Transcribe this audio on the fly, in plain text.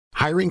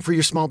Hiring for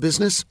your small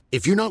business?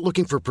 If you're not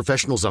looking for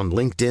professionals on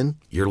LinkedIn,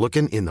 you're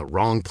looking in the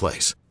wrong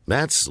place.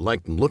 That's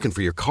like looking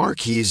for your car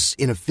keys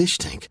in a fish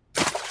tank.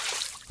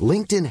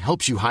 LinkedIn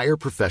helps you hire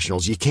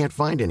professionals you can't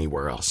find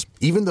anywhere else,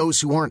 even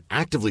those who aren't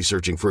actively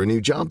searching for a new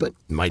job but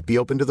might be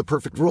open to the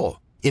perfect role.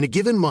 In a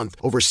given month,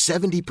 over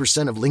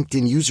 70% of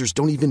LinkedIn users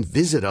don't even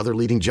visit other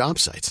leading job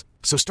sites.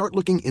 So start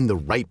looking in the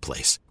right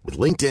place. With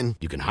LinkedIn,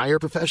 you can hire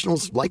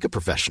professionals like a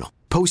professional.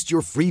 Post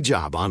your free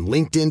job on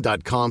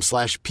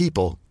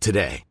linkedin.com/people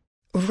today.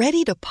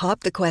 Ready to pop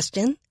the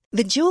question?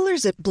 The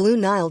jewelers at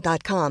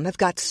BlueNile.com have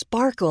got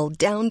sparkle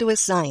down to a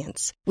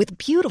science with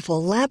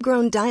beautiful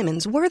lab-grown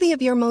diamonds worthy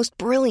of your most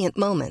brilliant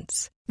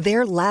moments.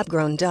 Their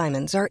lab-grown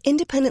diamonds are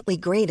independently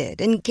graded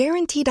and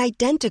guaranteed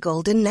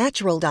identical to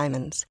natural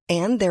diamonds,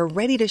 and they're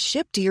ready to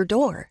ship to your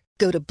door.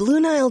 Go to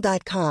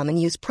BlueNile.com and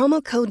use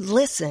promo code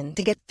LISTEN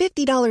to get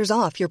 $50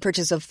 off your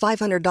purchase of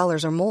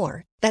 $500 or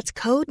more. That's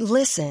code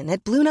LISTEN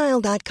at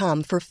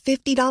BlueNile.com for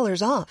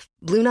 $50 off.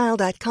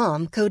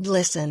 BlueNile.com, code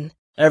LISTEN.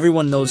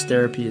 Everyone knows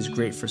therapy is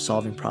great for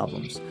solving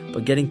problems,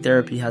 but getting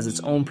therapy has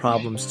its own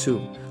problems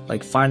too,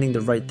 like finding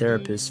the right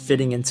therapist,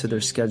 fitting into their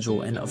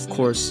schedule, and of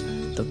course,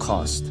 the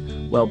cost.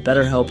 Well,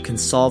 BetterHelp can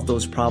solve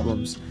those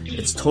problems.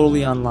 It's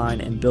totally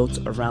online and built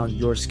around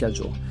your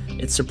schedule.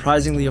 It's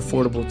surprisingly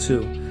affordable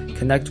too.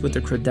 Connect with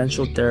a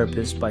credentialed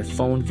therapist by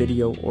phone,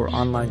 video, or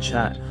online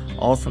chat,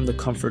 all from the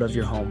comfort of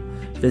your home.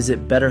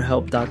 Visit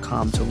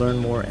BetterHelp.com to learn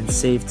more and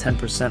save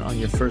 10% on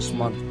your first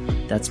month.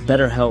 That's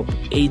BetterHelp,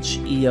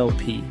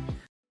 H-E-L-P.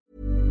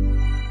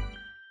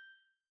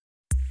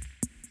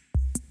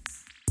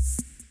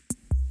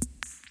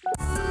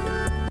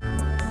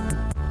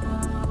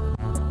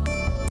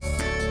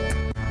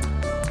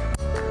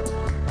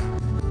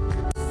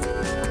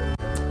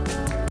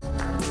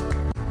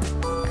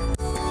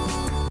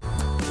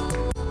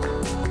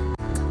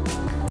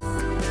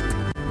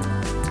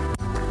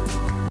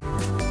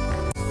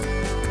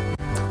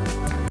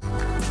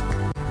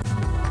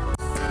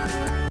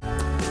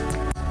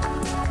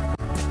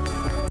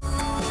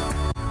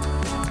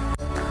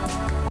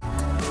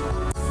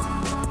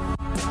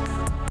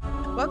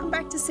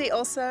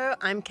 Also,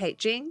 I'm Kate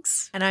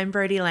Jinx. And I'm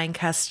Brodie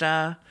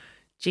Lancaster.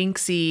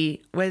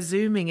 Jinxie, we're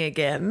Zooming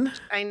again.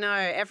 I know.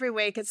 Every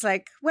week it's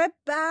like, we're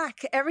back.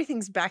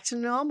 Everything's back to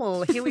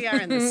normal. Here we are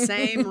in the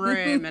same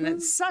room, and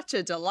it's such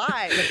a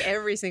delight like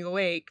every single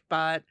week.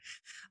 But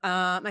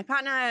my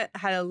partner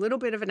had a little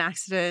bit of an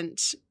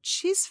accident.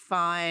 She's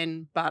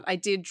fine, but I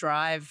did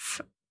drive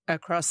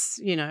across,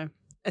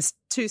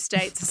 two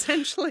states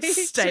essentially.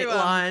 State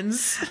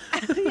lines.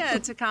 Yeah,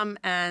 to come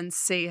and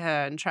see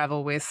her and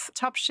travel with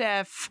Top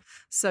Chef.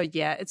 So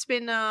yeah, it's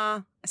been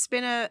a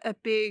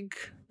big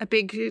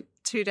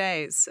 2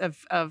 days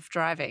of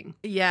driving.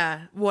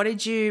 Yeah. What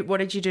did you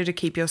do to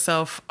keep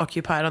yourself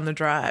occupied on the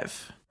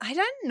drive? I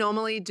don't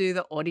normally do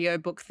the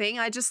audiobook thing.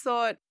 I just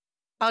thought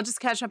I'll just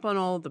catch up on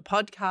all the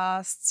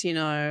podcasts,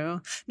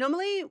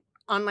 Normally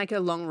on like a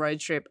long road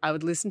trip, I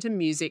would listen to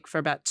music for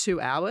about 2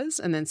 hours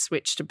and then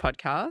switch to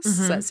podcasts.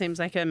 Mm-hmm. So that seems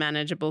like a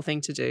manageable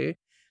thing to do.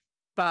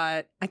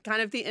 But I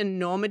kind of the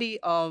enormity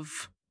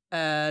of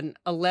an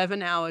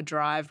 11-hour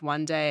drive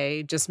one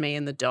day, just me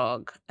and the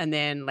dog, and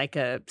then like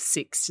a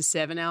 6 to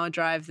 7 hour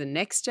drive the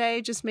next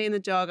day, just me and the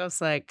dog. I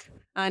was like,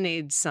 I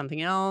need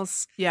something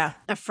else. Yeah.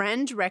 A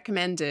friend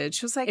recommended,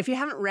 she was like, if you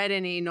haven't read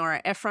any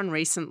Nora Ephron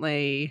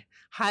recently,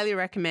 highly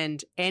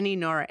recommend any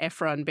Nora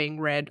Ephron being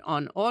read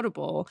on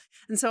Audible.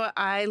 And so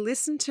I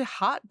listened to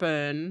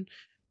Heartburn,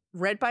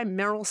 read by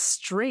Meryl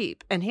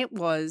Streep, and it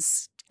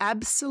was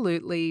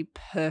absolutely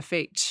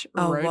perfect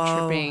road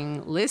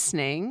tripping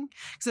listening.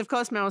 Because, of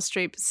course, Meryl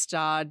Streep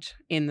starred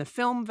in the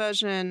film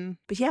version.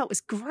 But, yeah, it was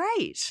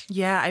great.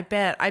 Yeah, I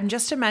bet. I'm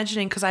just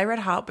imagining, because I read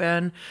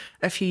Heartburn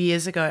a few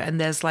years ago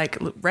and there's like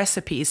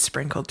recipes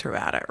sprinkled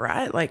throughout it,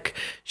 right? Like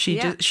she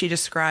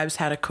describes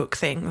how to cook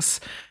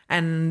things.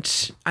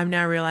 And I'm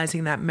now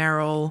realizing that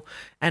Meryl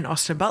and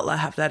Austin Butler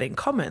have that in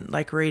common,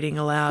 like reading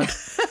aloud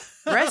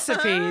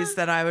recipes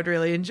that I would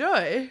really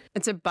enjoy.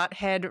 It's a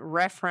Butthead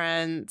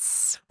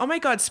reference. Oh my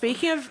God,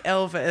 speaking of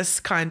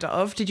Elvis, kind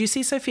of, did you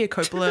see Sofia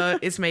Coppola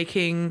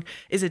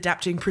is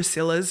adapting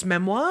Priscilla's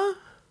memoir?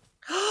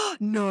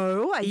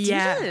 No, I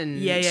didn't.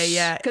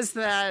 Yeah. Because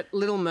that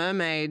Little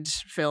Mermaid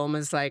film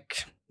is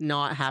like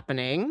not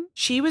happening.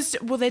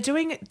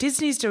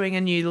 Disney's doing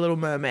a new Little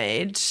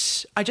Mermaid.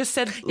 I just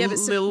said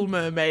Little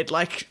Mermaid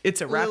like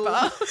it's a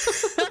rapper.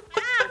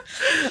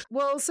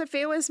 Well,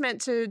 Sophia was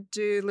meant to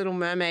do Little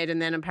Mermaid and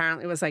then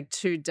apparently it was like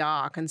too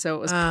dark and so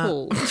it was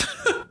pulled.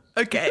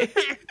 Okay.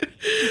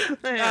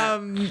 Yeah.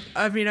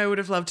 I mean, I would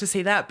have loved to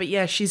see that. But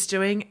yeah, she's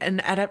doing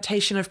an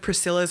adaptation of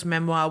Priscilla's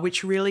memoir,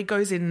 which really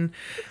goes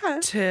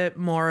into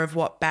more of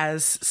what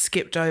Baz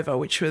skipped over,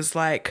 which was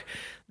like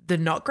the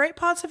not great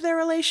parts of their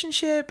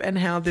relationship and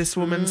how this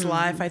woman's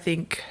life, I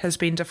think, has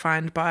been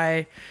defined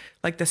by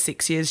like the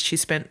 6 years she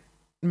spent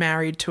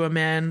married to a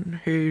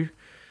man who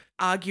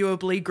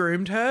arguably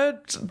groomed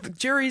her. The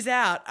jury's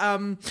out.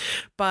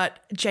 But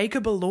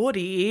Jacob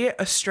Elordi,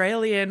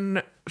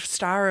 Australian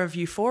star of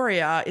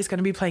Euphoria, is going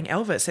to be playing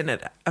Elvis in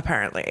it,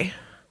 apparently.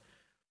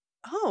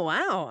 Oh,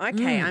 wow.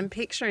 Okay, I'm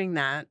picturing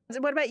that.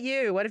 What about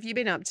you? What have you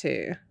been up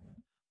to?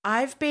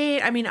 I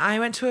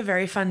went to a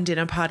very fun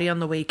dinner party on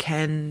the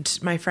weekend.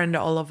 My friend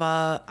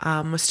Oliver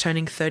was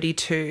turning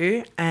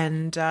 32,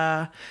 and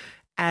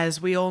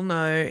as we all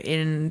know,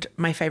 in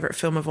my favorite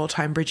film of all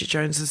time, Bridget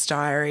Jones's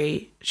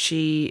Diary,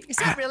 Is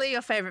that really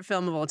your favorite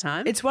film of all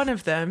time? it's one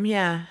of them,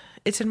 yeah.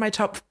 It's in my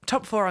top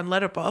 4 on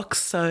Letterboxd.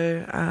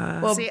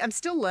 So, See, I'm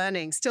still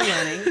learning.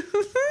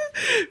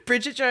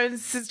 Bridget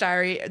Jones's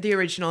Diary, the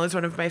original, is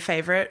one of my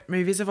favorite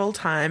movies of all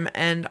time,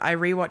 and I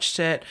rewatched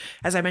it,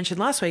 as I mentioned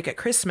last week, at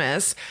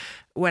Christmas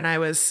when I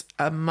was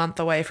a month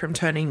away from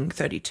turning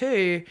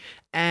 32,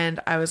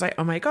 and I was like,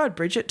 oh my God,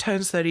 Bridget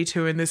turns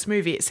 32 in this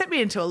movie. It sent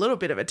me into a little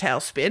bit of a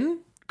tailspin,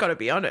 gotta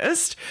be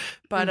honest,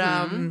 but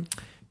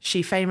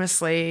she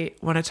famously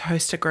wanted to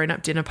host a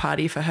grown-up dinner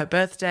party for her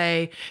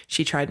birthday.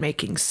 She tried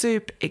making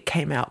soup. It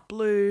came out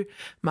blue.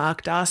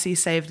 Mark Darcy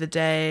saved the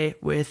day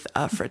with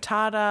a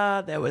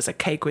frittata. There was a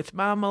cake with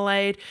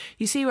marmalade.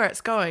 You see where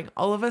it's going.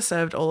 Oliver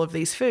served all of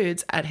these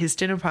foods at his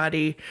dinner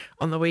party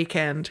on the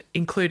weekend,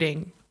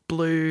 including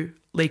blue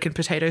leek and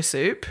potato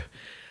soup.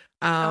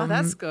 Oh,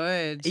 that's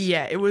good.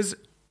 Yeah, it was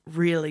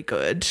really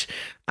good.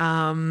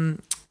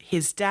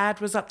 His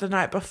dad was up the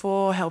night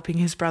before helping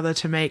his brother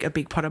to make a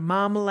big pot of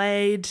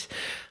marmalade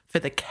for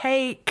the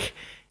cake.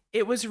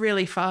 It was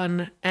really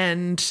fun.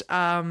 And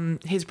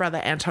his brother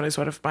Anton is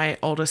one of my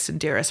oldest and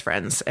dearest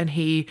friends. And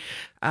he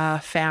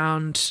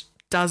found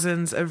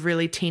dozens of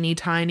really teeny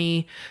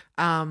tiny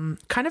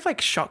kind of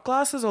like shot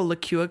glasses or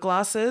liqueur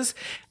glasses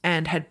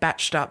and had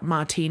batched up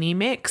martini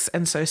mix.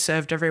 And so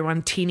served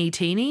everyone teeny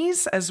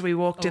teenies as we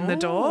walked in the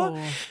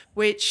door,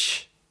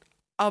 which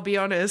I'll be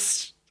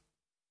honest,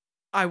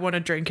 I want to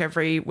drink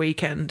every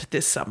weekend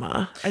this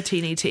summer, a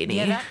teeny.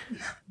 Yeah,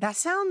 that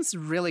sounds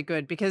really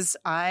good because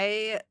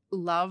I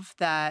love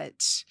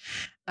that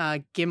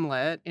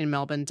Gimlet in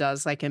Melbourne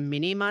does like a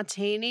mini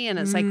martini and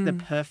it's like the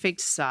perfect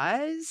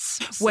size.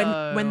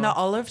 When the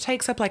olive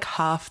takes up like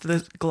half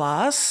the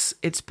glass,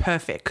 it's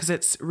perfect because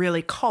it's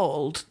really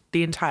cold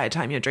the entire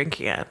time you're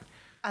drinking it.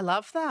 I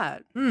love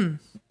that.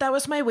 That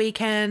was my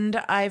weekend.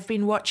 I've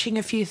been watching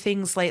a few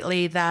things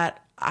lately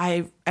that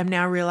I am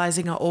now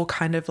realizing are all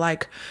kind of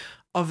like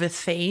of a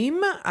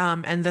theme,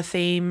 and the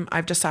theme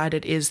I've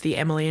decided is the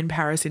Emily in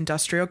Paris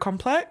industrial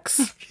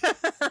complex.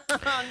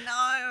 Oh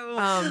no.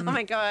 Oh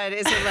my God.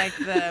 Is it like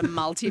the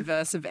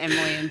multiverse of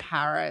Emily in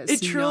Paris?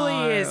 It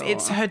truly is.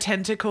 It's her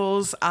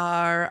tentacles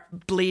are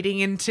bleeding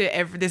into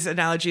this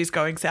analogy is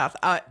going south.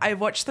 I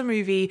watched the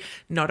movie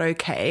Not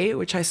Okay,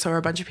 which I saw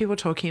a bunch of people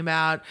talking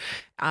about.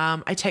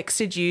 I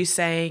texted you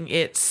saying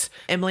it's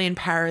Emily in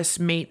Paris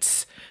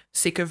meets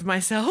Sick of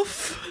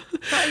Myself.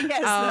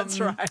 Yes, that's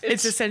right.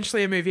 It's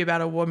essentially a movie about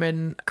a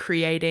woman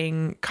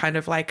creating kind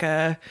of like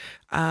a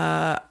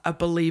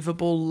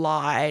believable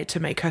lie to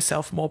make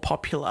herself more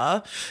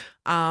popular.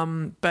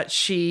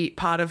 But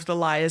part of the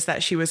lie is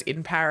that she was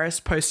in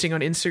Paris posting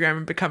on Instagram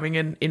and becoming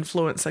an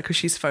influencer because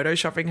she's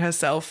photoshopping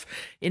herself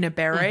in a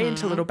beret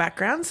into little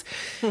backgrounds.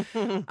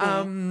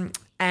 And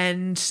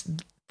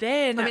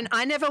then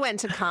I never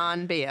went to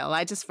Cannes, BL.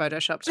 I just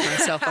photoshopped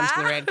myself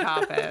onto the red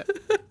carpet.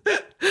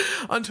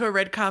 Onto a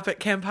red carpet,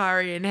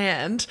 Campari in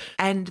hand.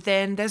 And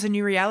then there's a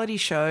new reality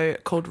show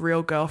called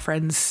Real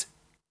Girlfriends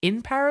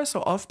in Paris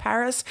or of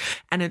Paris.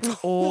 And it's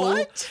all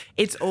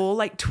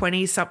like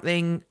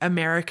 20-something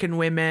American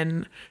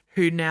women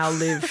who now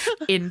live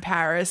in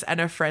Paris and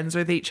are friends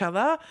with each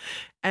other.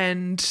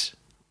 And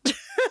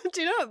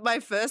do you know what my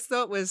first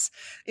thought was?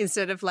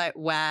 Instead of like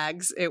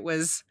wags, it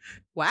was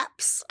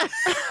WAPs.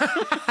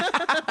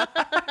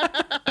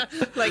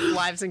 Like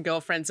wives and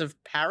girlfriends of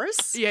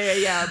Paris.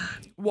 Yeah.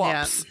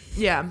 WAPs.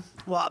 Yeah.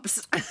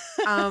 WAPs.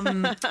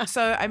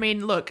 So, I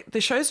mean, look,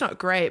 the show's not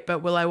great, but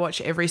will I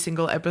watch every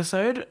single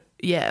episode?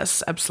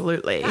 Yes,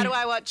 absolutely. How do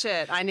I watch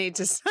it? I need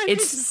to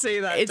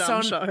see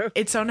that show.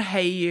 It's on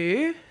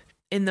Hayu.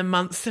 In the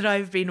months that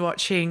I've been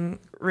watching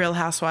Real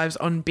Housewives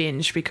on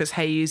binge because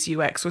Hayu's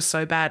UX was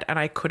so bad and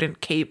I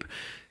couldn't keep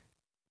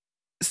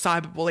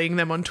cyberbullying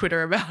them on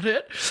Twitter about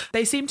it.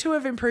 They seem to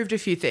have improved a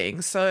few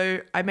things.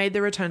 So I made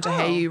the return to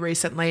Hayu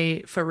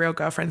recently for Real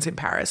Girlfriends in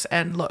Paris.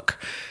 And look,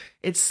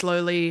 it's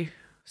slowly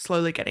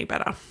getting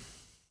better.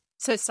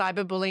 So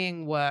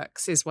cyberbullying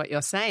works is what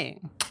you're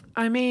saying?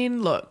 I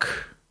mean,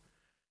 look.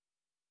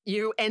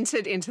 You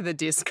entered into the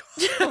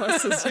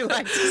discourse, as you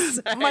like to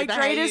say. My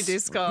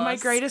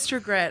greatest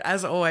regret,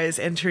 as always,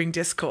 entering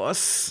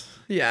discourse.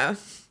 Yeah.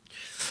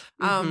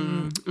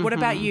 What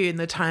about you in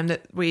the time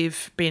that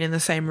we've been in the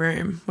same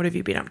room? What have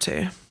you been up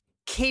to?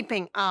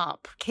 Keeping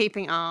up,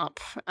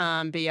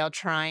 BL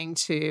trying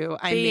to,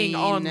 Being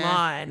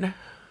online.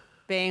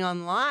 I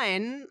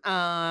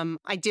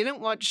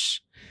didn't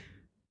watch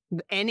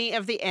any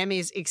of the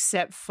Emmys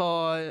except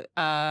for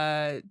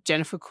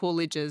Jennifer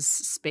Coolidge's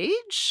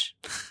speech,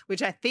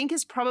 which I think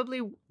is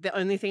probably the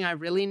only thing I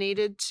really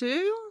needed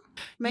to,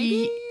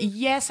 maybe?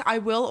 Yes, I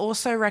will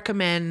also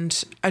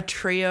recommend a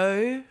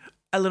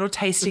little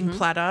tasting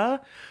platter,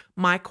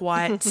 Mike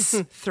White's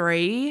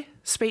 3,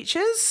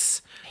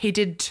 speeches. He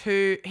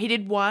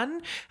did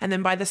one, and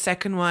then by the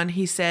second one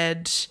he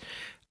said,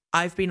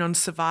 I've been on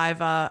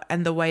Survivor,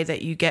 and the way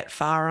that you get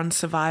far on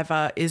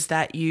Survivor is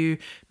that you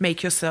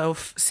make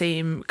yourself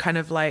seem kind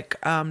of like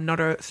not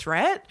a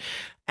threat.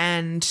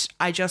 And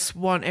I just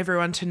want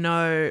everyone to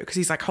know, because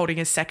he's like holding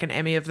his second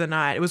Emmy of the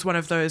night. It was one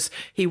of those,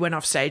 he went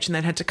off stage and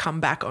then had to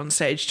come back on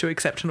stage to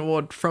accept an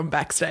award from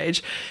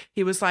backstage.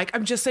 He was like,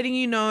 I'm just letting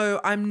you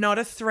know I'm not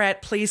a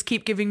threat. Please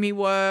keep giving me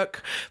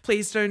work.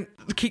 Please don't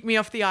kick me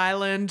off the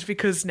island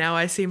because now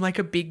I seem like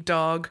a big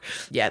dog.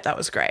 Yeah, that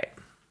was great.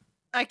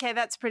 Okay,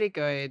 that's pretty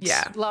good.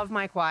 Yeah. Love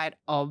Mike White,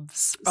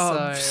 obs.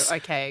 Obs. So,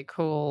 okay,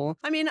 cool.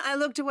 I mean, I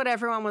looked at what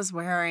everyone was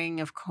wearing,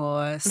 of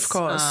course. Of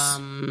course.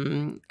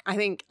 I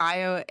think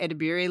Ayo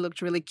Edebiri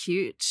looked really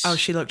cute. Oh,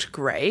 she looked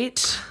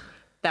great.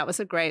 That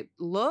was a great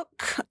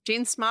look.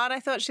 Jean Smart,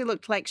 I thought she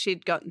looked like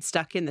she'd gotten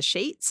stuck in the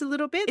sheets a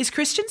little bit. Is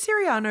Christian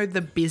Siriano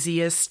the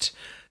busiest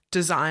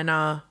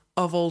designer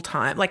of all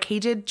time? Like,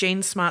 he did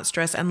Jean Smart's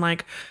dress and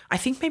like I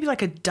think maybe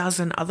like a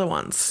dozen other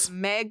ones.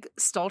 Meg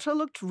Stalter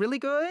looked really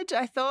good,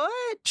 I thought.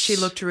 She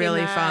looked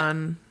really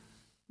fun.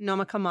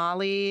 Noma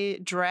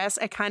Kamali dress.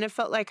 I kind of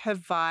felt like her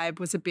vibe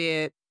was a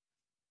bit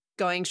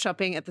going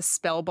shopping at the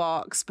Spell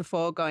Box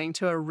before going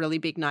to a really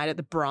big night at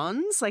the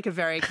Bronze, like a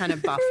very kind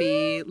of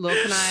Buffy look,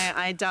 and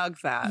I dug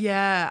that.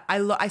 Yeah,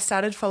 I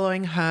started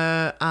following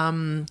her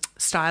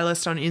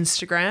stylist on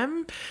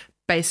Instagram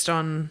based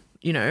on,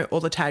 you know, all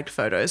the tagged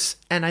photos.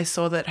 And I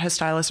saw that her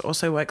stylist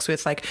also works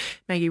with like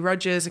Maggie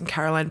Rogers and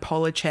Caroline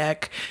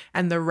Polachek,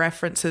 and the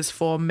references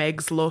for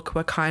Meg's look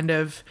were kind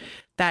of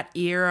that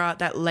era,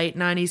 that late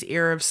 90s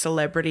era of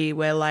celebrity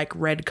where like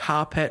red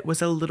carpet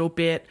was a little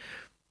bit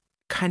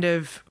kind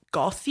of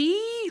gothy,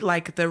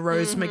 like the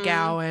Rose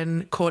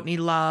McGowan, Courtney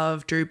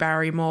Love, Drew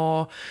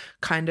Barrymore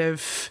kind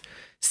of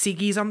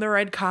Siggy's on the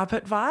red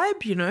carpet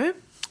vibe, you know?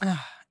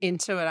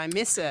 Into it. I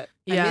miss it.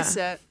 Yeah. I miss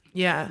it.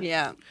 Yeah.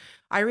 Yeah.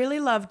 I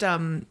really loved,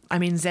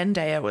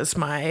 Zendaya was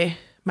my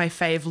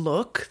fave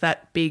look,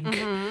 that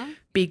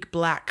big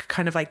black,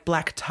 kind of like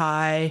black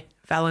tie,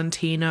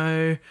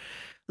 Valentino,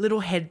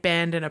 little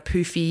headband and a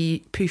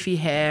poofy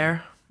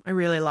hair. I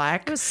really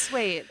like. It was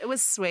sweet. It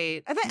was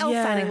sweet. I thought Elle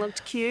Fanning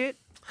looked cute.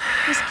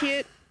 It was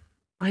cute.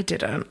 I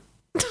didn't.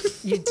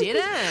 You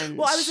didn't?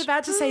 Well, I was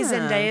about to say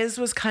Zendaya's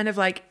was kind of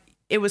like,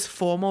 it was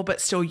formal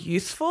but still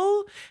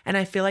youthful, and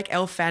I feel like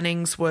Elle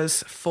Fanning's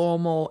was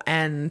formal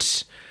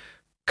and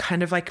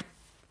kind of like,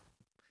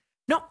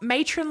 not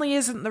matronly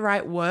isn't the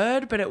right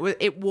word, but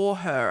it wore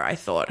her, I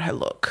thought, her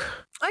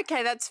look.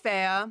 Okay, that's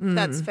fair.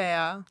 That's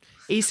fair.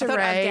 Issa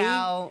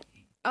Rae.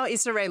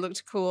 Issa Rae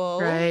looked cool.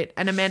 Right.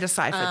 And Amanda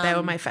Seyfried. They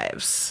were my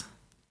faves.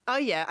 Oh,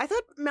 yeah. I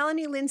thought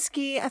Melanie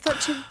Linsky, I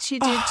thought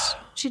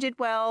she did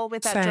well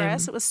with that Same.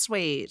 dress. It was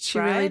sweet. She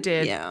right? really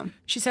did. Yeah.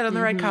 She said on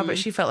the red carpet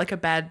she felt like a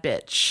bad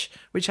bitch,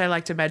 which I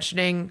liked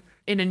imagining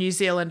in a New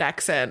Zealand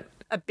accent.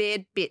 A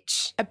bad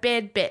bitch. A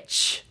bad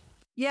bitch.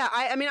 Yeah,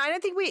 I mean, I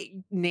don't think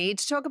we need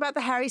to talk about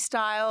the Harry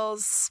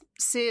Styles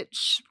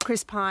sitch,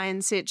 Chris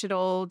Pine sitch at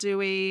all, do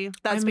we?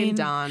 That's been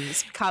done.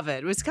 It's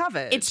covered. It was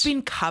covered. It's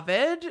been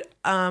covered.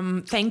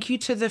 Thank you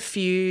to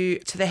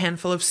the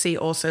handful of See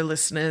Also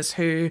listeners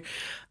who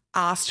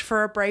asked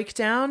for a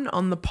breakdown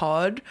on the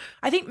pod.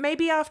 I think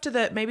maybe after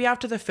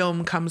the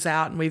film comes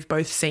out and we've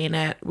both seen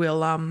it,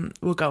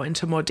 we'll go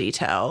into more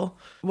detail.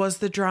 Was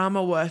the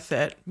drama worth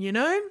it? You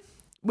know,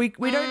 we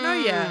don't know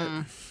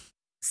yet.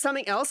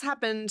 Something else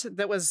happened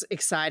that was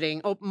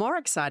exciting, or more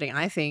exciting,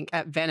 I think,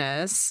 at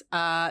Venice.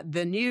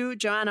 The new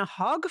Joanna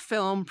Hogg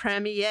film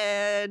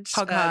premiered. It's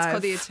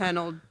called The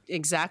Eternal,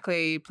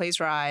 exactly, Please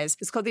Rise.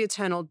 It's called The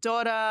Eternal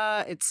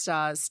Daughter. It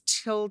stars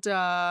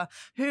Tilda,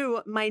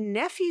 who my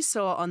nephew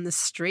saw on the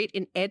street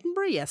in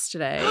Edinburgh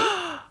yesterday.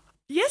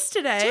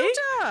 Yesterday?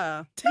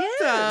 Tilda.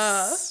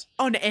 Yes.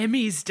 On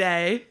Emmy's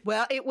day.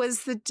 Well, it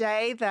was the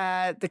day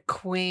that the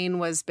Queen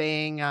was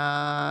being,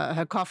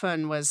 her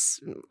coffin was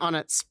on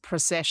its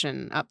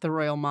procession up the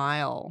Royal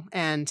Mile,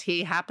 and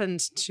he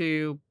happened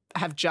to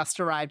have just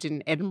arrived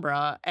in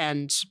Edinburgh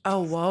and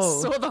saw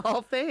the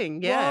whole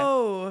thing. Yeah.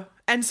 Whoa.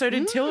 And so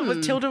did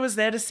Tilda. Tilda was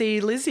there to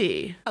see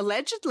Lizzie.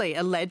 Allegedly.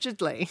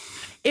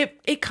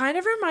 It kind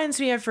of reminds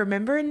me of,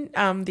 remember in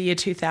the year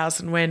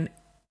 2000 when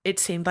it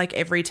seemed like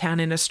every town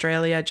in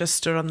Australia just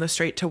stood on the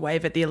street to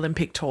wave at the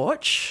Olympic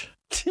torch?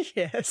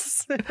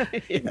 Yes.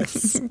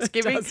 Yes. It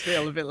does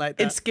feel a bit like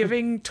that. It's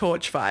giving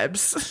torch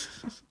vibes.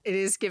 It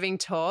is giving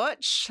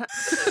torch.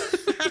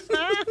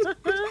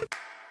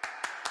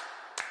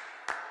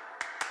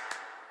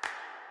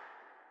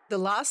 The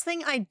last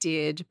thing I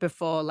did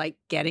before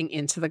getting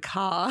into the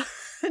car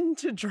and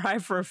to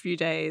drive for a few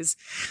days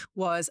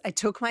was I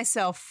took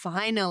myself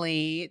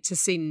finally to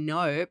see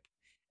Nope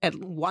at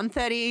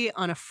 1:30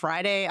 on a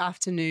Friday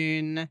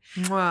afternoon.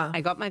 Mwah. I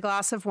got my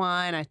glass of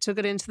wine. I took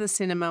it into the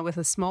cinema with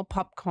a small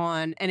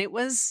popcorn, and it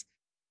was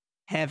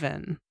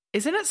heaven.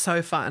 Isn't it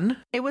so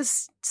fun? It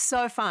was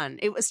so fun.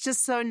 It was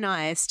just so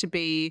nice to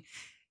be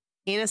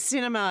in a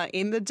cinema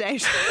in the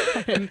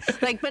daytime,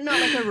 like, but not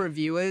like a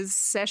reviewer's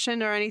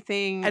session or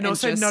anything. And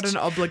also just, not an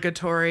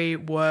obligatory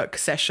work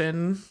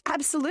session.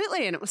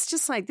 Absolutely. And it was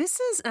just like,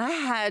 I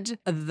had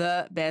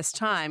the best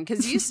time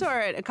because you saw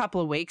it a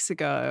couple of weeks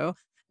ago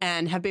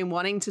and have been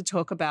wanting to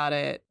talk about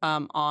it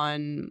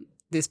on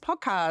this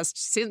podcast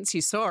since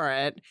you saw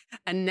it.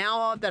 And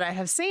now that I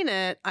have seen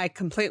it, I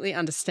completely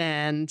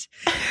understand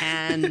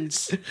and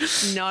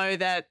know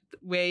that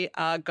we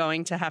are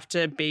going to have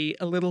to be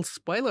a little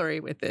spoilery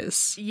with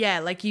this. Yeah,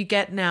 like you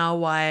get now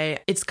why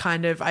it's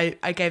kind of,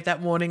 I gave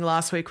that warning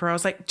last week where I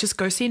was like, just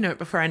go see Nope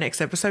before our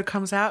next episode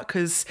comes out,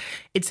 because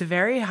it's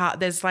very hard.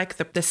 There's like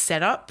the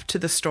setup to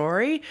the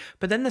story,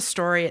 but then the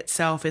story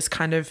itself is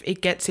kind of,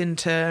 it gets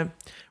into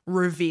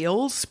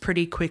reveals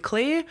pretty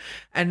quickly,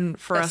 and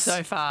for us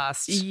so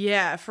fast.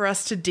 Yeah, for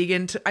us to dig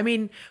into, I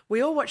mean,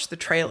 we all watch the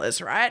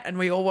trailers, right? And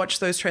we all watch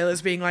those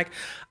trailers being like,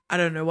 I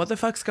don't know what the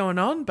fuck's going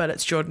on, but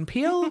it's Jordan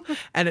Peele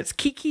and it's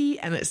Kiki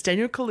and it's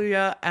Daniel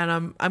Kaluuya,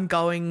 and I'm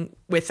going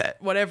with it,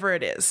 whatever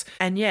it is.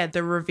 And yeah,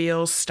 the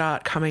reveals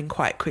start coming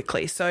quite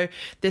quickly. So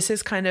this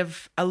is kind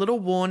of a little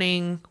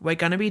warning. We're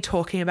going to be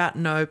talking about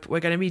Nope. We're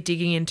going to be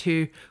digging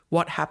into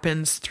what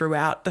happens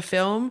throughout the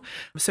film.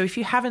 So if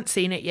you haven't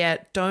seen it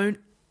yet, don't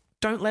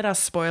let us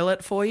spoil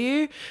it for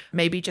you.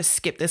 Maybe just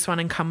skip this one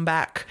and come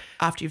back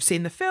after you've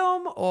seen the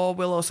film, or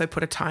we'll also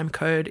put a time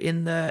code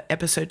in the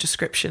episode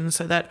description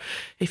so that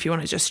if you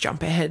want to just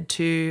jump ahead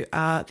to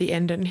the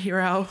end and hear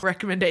our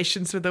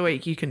recommendations for the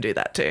week, you can do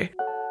that too.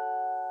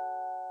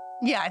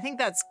 Yeah, I think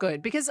that's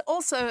good because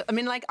also, I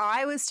mean, like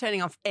I was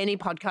turning off any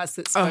podcast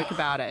that spoke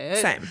about it.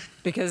 Same.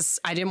 Because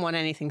I didn't want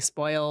anything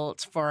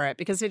spoiled for it,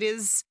 because it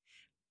is,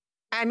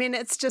 I mean,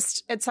 it's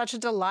such a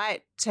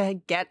delight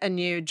to get a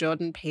new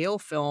Jordan Peele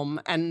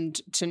film and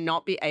to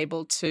not be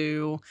able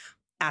to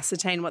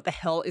ascertain what the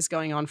hell is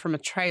going on from a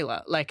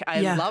trailer. Like,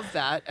 I love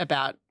that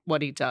about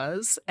what he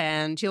does.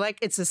 And you're like,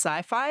 it's a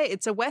sci-fi,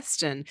 it's a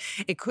Western.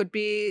 It could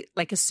be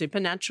like a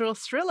supernatural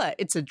thriller.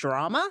 It's a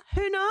drama.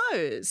 Who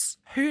knows?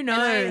 Who knows?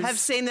 And I have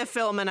seen the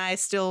film and I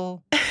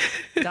still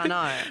don't know.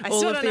 I all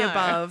still of don't the know.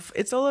 above.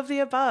 It's all of the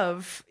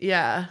above.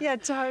 Yeah. Yeah,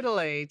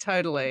 totally.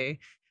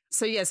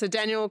 So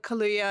Daniel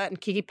Kaluuya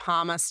and Keke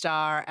Palmer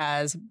star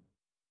as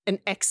an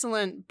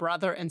excellent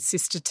brother and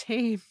sister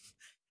team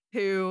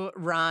who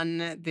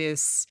run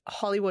this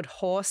Hollywood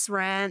horse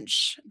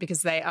ranch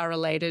because they are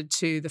related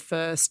to the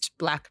first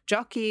black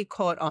jockey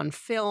caught on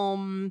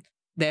film.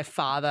 Their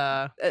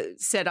father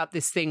set up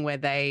this thing where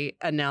they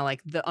are now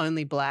like the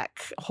only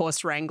black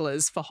horse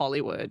wranglers for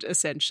Hollywood,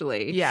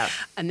 essentially. Yeah.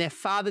 And their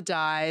father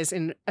dies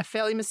in a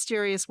fairly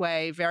mysterious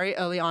way very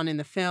early on in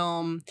the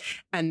film,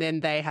 and then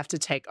they have to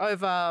take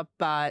over,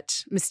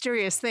 but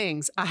mysterious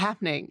things are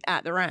happening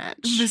at the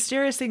ranch.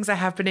 Mysterious things are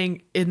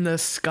happening in the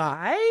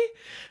sky.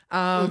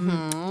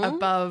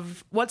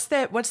 Above, what's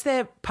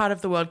their part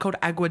of the world called?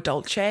 Agua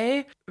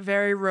Dulce,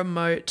 very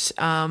remote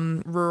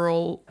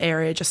rural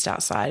area just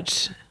outside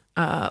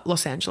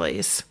Los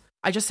Angeles.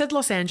 I just said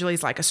Los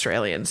Angeles like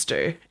Australians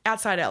do.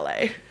 Outside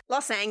LA.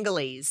 Los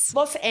Angeles.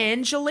 Los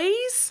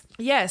Angeles?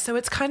 Yeah, so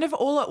it's kind of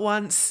all at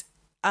once.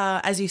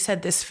 As you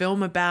said, this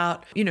film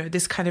about,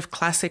 this kind of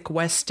classic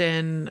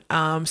Western.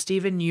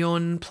 Stephen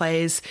Yeun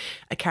plays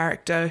a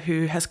character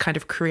who has kind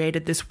of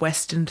created this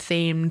Western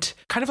themed,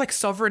 kind of like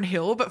Sovereign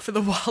Hill, but for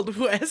the Wild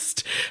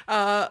West,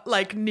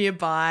 like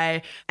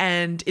nearby.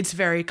 And it's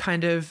very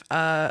kind of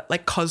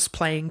like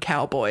cosplaying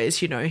cowboys.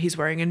 He's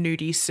wearing a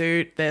nudie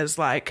suit. There's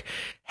like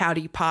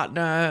howdy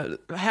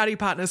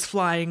partners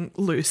flying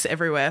loose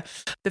everywhere.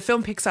 The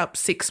film picks up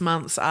 6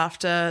 months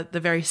after the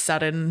very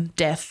sudden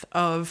death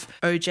of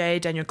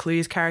OJ, Daniel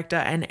Kaluuya's character,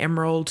 and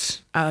Emerald,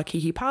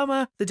 Keke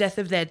Palmer, the death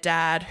of their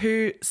dad,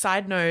 who,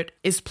 side note,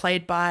 is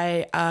played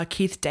by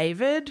Keith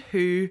David,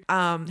 who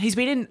he's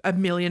been in a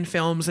million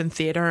films and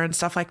theater and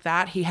stuff like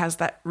that. He has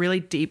that really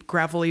deep,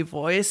 gravelly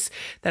voice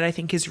that I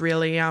think is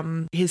really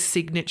his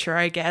signature,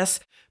 I guess.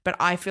 But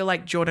I feel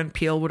like Jordan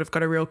Peele would have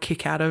got a real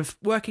kick out of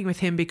working with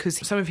him because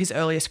some of his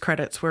earliest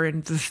credits were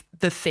in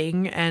The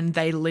Thing and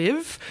They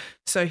Live.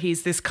 So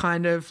he's this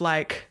kind of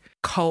like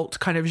cult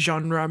kind of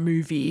genre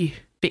movie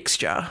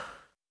fixture.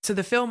 So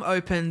the film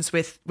opens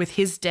with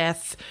his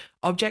death,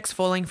 objects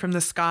falling from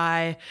the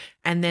sky,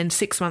 and then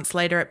 6 months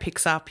later it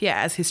picks up,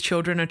 as his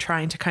children are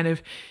trying to kind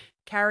of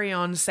carry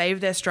on,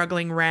 save their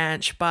struggling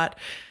ranch. But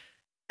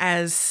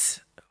as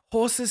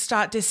horses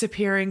start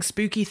disappearing,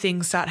 spooky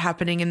things start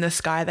happening in the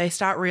sky, they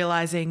start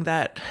realizing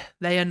that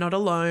they are not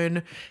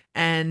alone.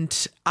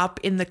 And up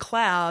in the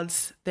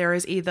clouds, there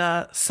is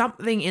either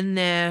something in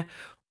there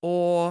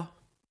or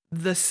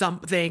the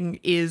something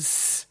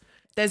is...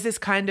 There's this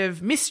kind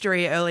of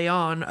mystery early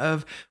on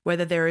of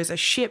whether there is a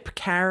ship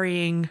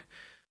carrying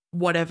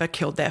whatever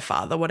killed their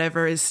father,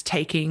 whatever is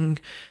taking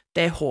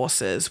their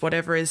horses,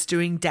 whatever is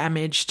doing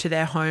damage to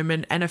their home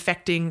and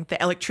affecting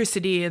the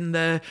electricity and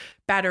the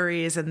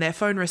batteries and their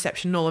phone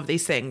reception, all of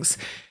these things.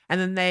 And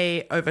then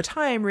they, over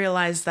time,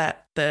 realize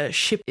that the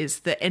ship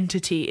is the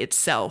entity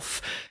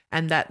itself.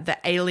 and that the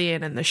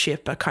alien and the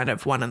ship are kind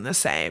of one and the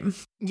same.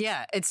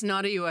 Yeah, it's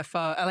not a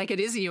UFO. Like, it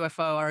is a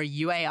UFO or a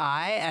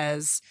UAI,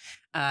 as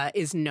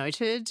is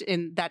noted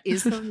in that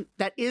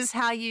is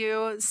how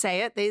you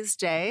say it these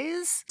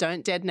days.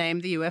 Don't dead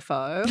name the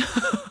UFO.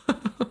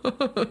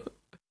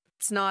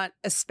 It's not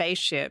a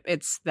spaceship,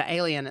 it's the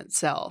alien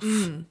itself.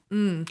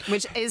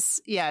 Which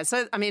is, yeah.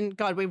 So, I mean,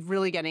 God, we're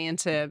really getting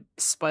into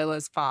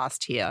spoilers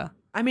fast here.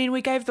 I mean,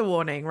 we gave the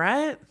warning,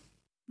 right?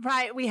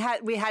 Right. We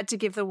had to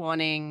give the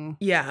warning.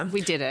 Yeah.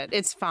 We did it.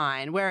 It's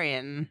fine. We're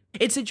in.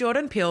 It's a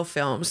Jordan Peele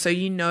film, so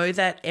you know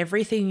that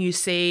everything you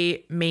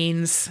see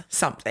means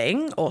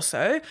something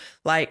also.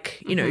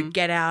 Like, you know,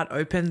 Get Out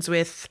opens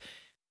with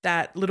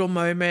that little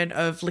moment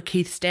of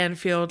Lakeith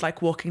Stanfield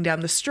like walking down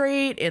the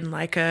street in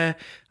like an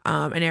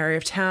area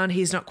of town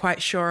he's not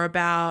quite sure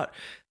about.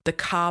 The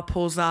car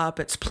pulls up,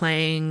 it's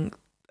playing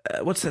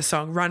what's the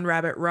song, Run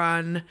Rabbit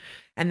Run,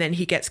 and then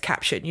he gets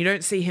captured. You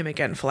don't see him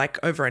again for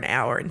like over an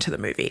hour into the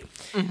movie.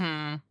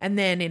 And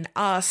then in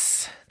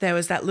Us, there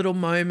was that little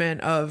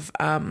moment of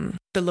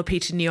the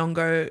Lupita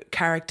Nyong'o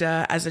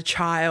character as a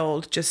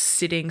child just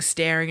sitting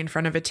staring in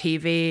front of a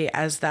TV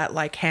as that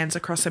like Hands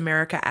Across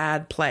America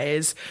ad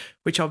plays,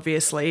 which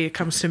obviously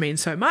comes to mean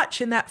so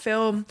much in that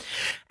film.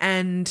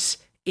 And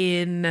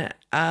in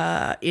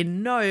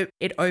Nope,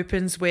 it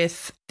opens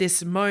with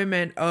this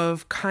moment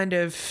of kind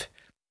of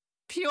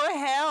pure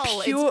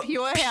hell. It's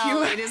pure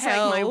hell. It is like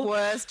my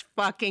worst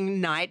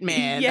fucking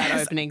nightmare,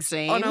 that opening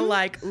scene. On a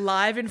like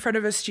live in front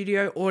of a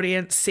studio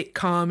audience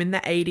sitcom in the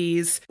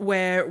 80s,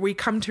 where we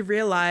come to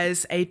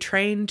realize a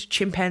trained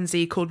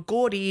chimpanzee called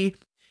Gordy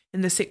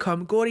in the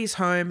sitcom Gordy's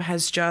Home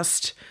has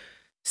just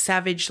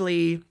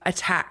savagely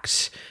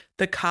attacked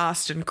the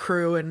cast and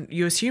crew and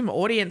you assume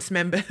audience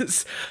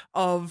members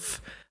of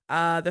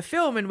the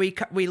film. And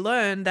we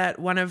learn that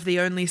one of the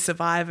only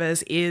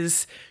survivors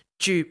is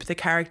Jupe, the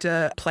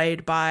character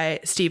played by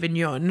Stephen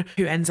Yeun,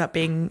 who ends up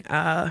being,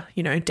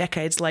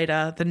 decades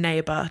later, the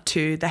neighbor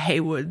to the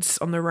Haywoods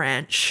on the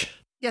ranch.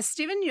 Yeah,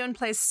 Stephen Yeun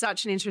plays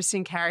such an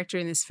interesting character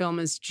in this film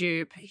as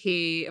Jupe.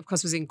 He, of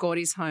course, was in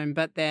Gordy's Home,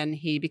 but then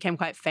he became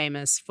quite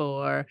famous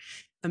for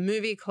a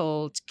movie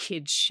called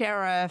Kid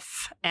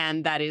Sheriff,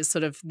 and that is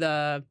sort of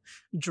the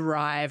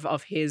drive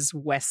of his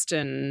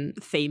Western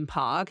theme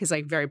park, his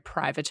like very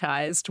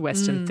privatized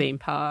Western theme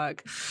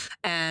park.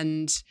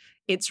 And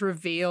it's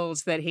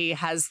revealed that he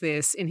has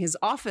this in his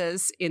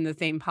office in the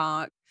theme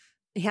park.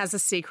 He has a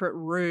secret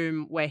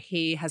room where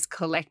he has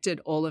collected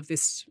all of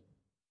this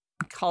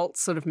cult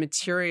sort of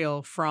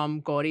material from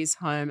Gordy's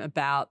Home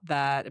about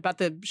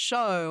the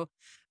show,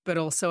 but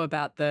also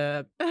about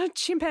the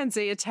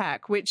chimpanzee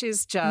attack, which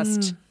is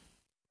just,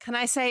 can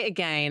I say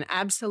again,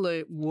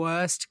 absolute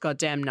worst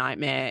goddamn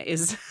nightmare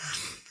is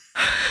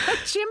a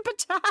chimp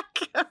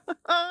attack.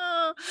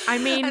 I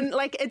mean, and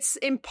like it's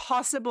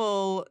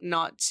impossible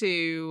not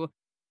to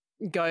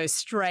go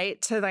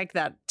straight to like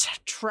that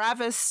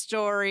Travis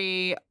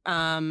story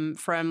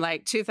from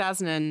like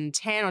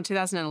 2010 or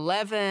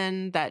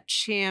 2011, that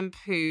chimp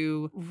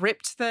who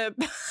ripped the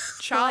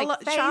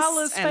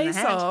Charla's face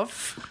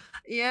off.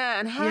 Yeah,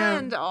 and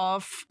hand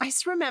off. I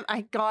just remember,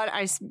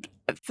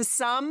 for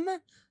some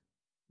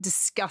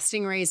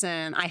disgusting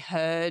reason, I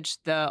heard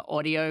the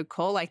audio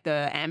call, like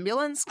the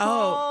ambulance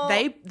call. Oh,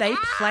 they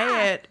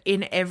play it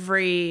in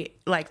every,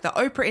 like the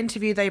Oprah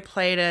interview, they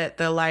played it.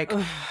 The like,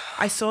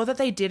 I saw that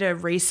they did a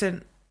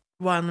recent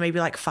one, maybe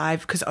like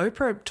 5, because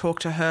Oprah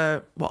talked to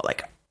her,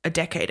 like a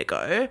decade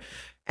ago,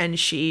 and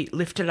she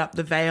lifted up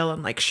the veil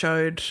and like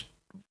showed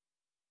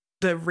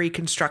the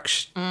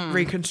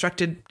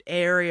reconstructed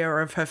area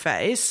of her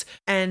face.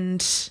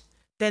 And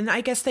then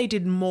I guess they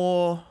did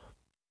more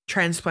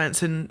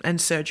transplants and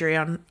surgery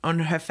on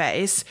her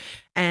face.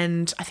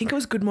 And I think it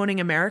was Good Morning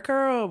America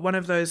or one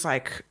of those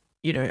like,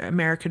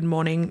 American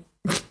morning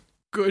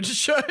good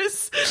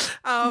shows.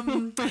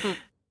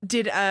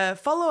 Did a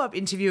follow-up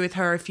interview with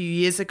her a few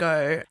years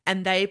ago,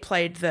 and they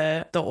played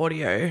the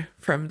audio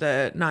from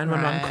the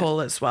 911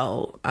 call as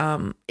well.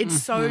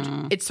 It's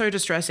so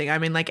distressing. I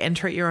mean, like,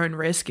 enter at your own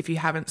risk if you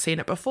haven't seen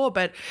it before.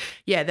 But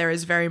yeah, there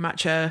is very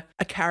much a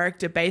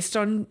character based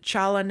on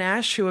Charla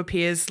Nash who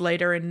appears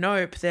later in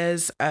Nope.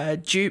 There's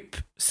Jupe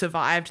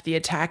survived the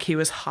attack. He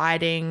was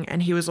hiding,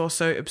 and he was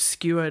also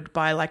obscured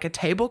by like a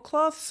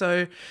tablecloth.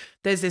 So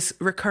there's this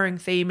recurring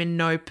theme in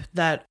Nope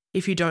that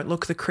if you don't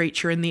look the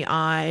creature in the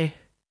eye,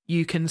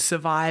 you can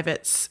survive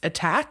its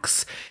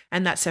attacks.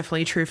 And that's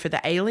definitely true for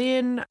the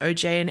alien,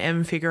 OJ and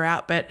M figure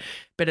out. But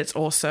it's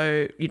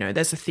also,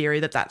 there's a theory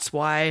that's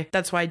why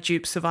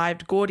Jupe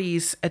survived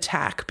Gordy's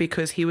attack,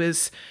 because he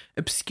was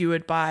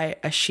obscured by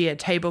a sheer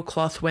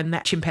tablecloth when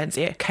that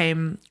chimpanzee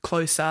came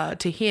closer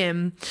to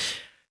him.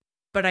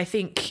 But I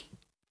think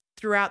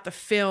throughout the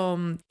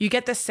film, you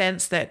get the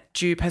sense that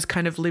Jupe has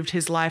kind of lived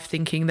his life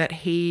thinking that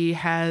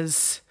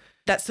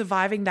that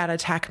surviving that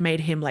attack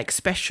made him like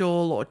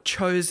special or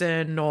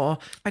chosen, or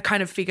a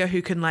kind of figure who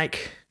can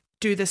like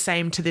do the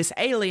same to this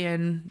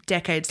alien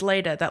decades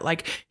later, that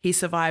like he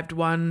survived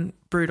one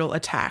brutal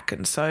attack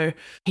and so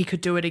he could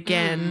do it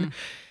again.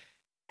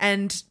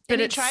 But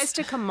he tries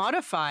to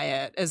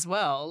commodify it as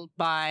well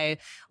by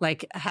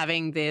like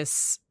having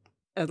this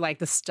like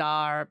the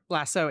Star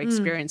Lasso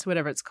experience,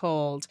 whatever it's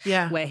called,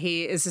 where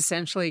he is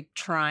essentially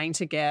trying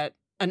to get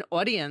an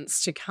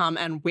audience to come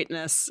and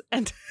witness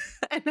an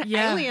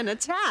alien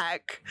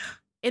attack.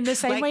 In the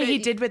same way he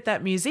did with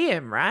that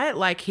museum, right?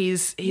 Like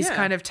he's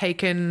kind of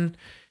taken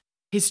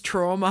his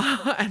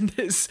trauma and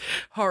this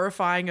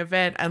horrifying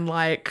event and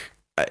like,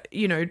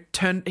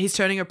 he's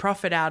turning a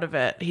profit out of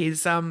it. He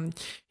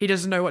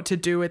doesn't know what to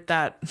do with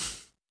that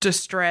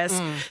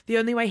distress. The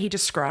only way he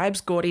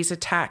describes Gordy's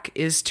attack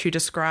is to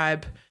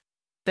describe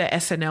the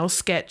SNL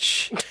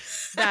sketch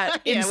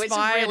that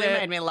inspired which really it.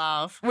 made me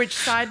laugh. Which,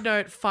 side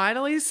note,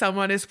 finally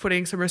someone is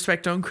putting some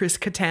respect on Chris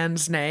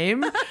Kattan's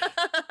name.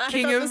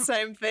 The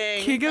same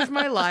thing. King of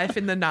my life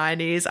in the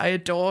 90s. I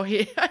adore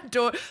him.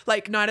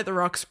 Like Night at the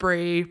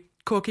Roxbury,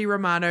 Corky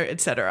Romano,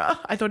 etc.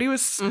 I thought he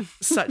was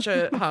such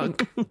a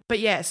hunk. But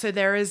yeah, so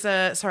there is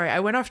I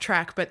went off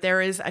track, but there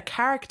is a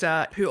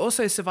character who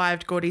also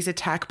survived Gordy's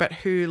attack, but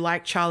who,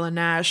 like Charla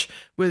Nash,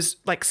 was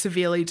like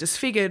severely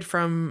disfigured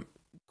from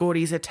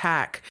Gordy's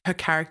attack. Her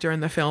character in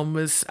the film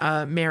was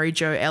Mary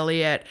Jo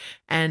Elliott,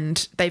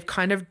 and they've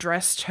kind of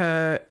dressed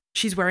her.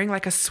 She's wearing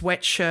like a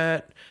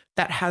sweatshirt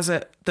that has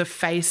the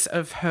face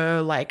of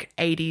her like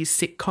 80s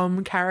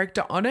sitcom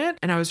character on it.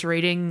 And I was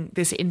reading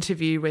this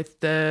interview with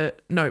the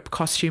Nope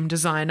costume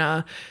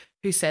designer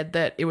who said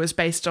that it was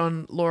based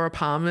on Laura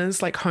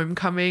Palmer's like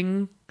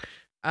Homecoming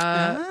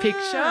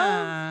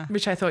picture,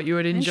 which I thought you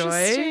would enjoy.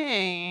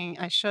 Interesting.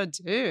 I sure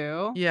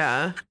do.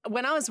 Yeah.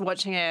 When I was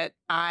watching it,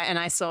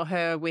 I saw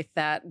her with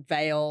that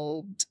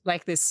veil,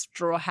 like this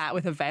straw hat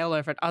with a veil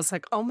over it, I was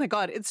like, oh my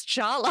God, it's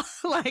Charla.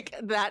 Like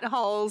that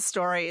whole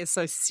story is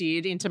so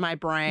seared into my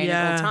brain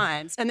at all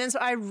times. And then so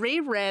I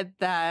reread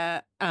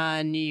the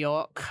New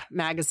York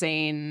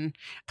Magazine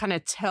kind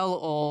of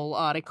tell-all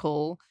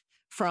article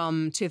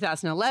from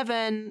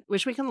 2011,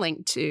 which we can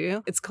link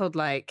to. It's called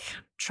like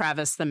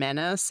Travis the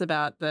Menace,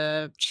 about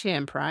the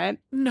chimp, right?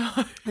 No.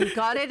 And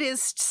God, it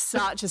is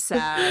such a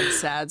sad,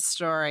 sad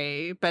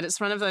story. But it's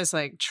one of those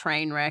like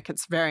train wreck.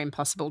 It's very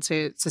impossible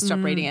to stop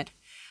reading it,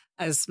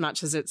 as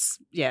much as it's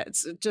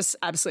just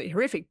absolutely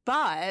horrific.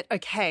 But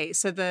okay,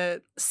 so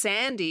the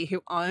Sandy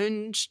who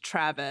owned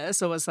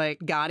Travis, or was like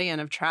guardian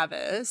of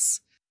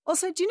Travis.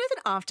 Also, do you know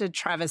that after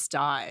Travis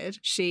died,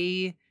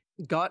 she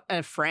got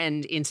a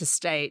friend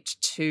interstate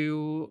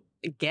to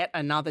get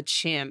another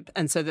chimp,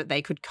 and so that they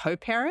could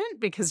co-parent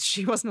because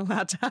she wasn't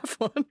allowed to have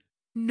one.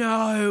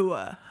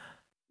 No.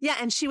 Yeah,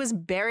 and she was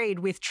buried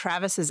with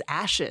Travis's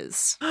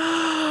ashes.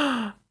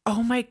 Oh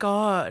my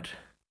God.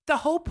 The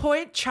whole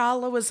point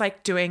Charla was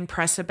like doing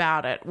press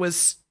about it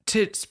was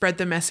to spread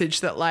the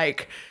message that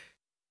like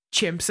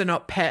chimps are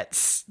not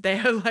pets. They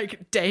are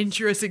like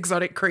dangerous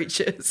exotic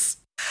creatures.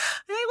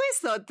 I always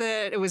thought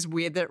that it was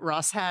weird that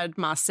Ross had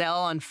Marcel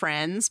on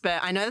Friends,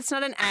 but I know that's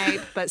not an ape,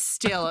 but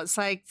still, it's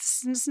like,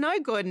 it's no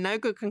good. No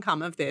good can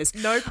come of this.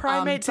 No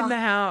primates in the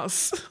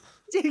house.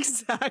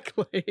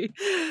 Exactly.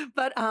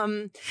 But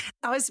when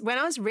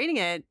I was reading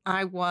it,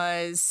 and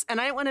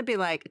I don't want to be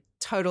like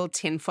total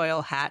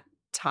tinfoil hat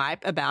type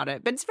about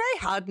it, but it's very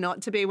hard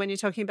not to be when you're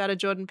talking about a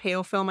Jordan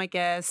Peele film, I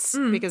guess,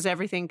 because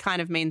everything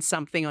kind of means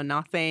something or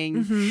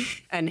nothing,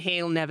 and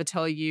he'll never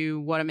tell you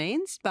what it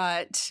means.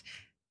 But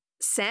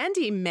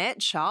Sandy met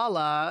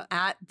Charla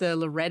at the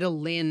Loretta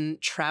Lynn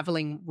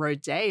traveling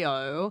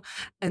rodeo.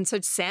 And so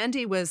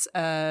Sandy was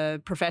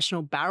a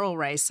professional barrel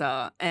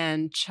racer,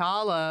 and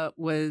Charla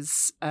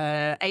was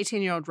an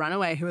 18-year-old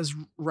runaway who was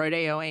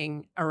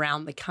rodeoing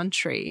around the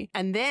country.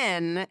 And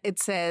then it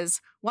says,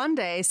 one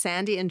day,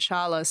 Sandy and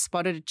Charla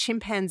spotted a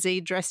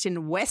chimpanzee dressed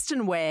in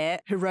Western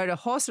wear who rode a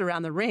horse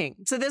around the ring.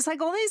 So there's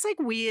like all these like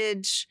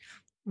weird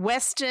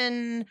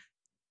Western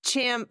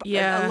chimp.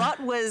 Yeah. A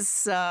lot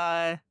was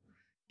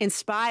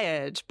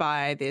inspired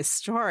by this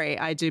story,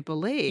 I do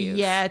believe.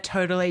 Yeah,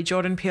 totally.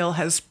 Jordan Peele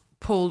has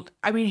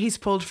he's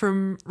pulled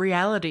from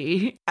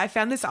reality. I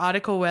found this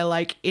article where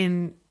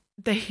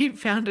they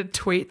found a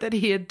tweet that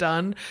he had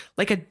done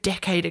like a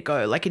decade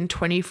ago, like in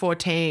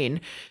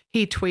 2014.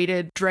 He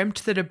tweeted,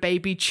 dreamt that a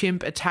baby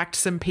chimp attacked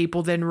some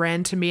people, then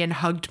ran to me and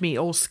hugged me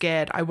all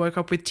scared. I woke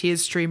up with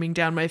tears streaming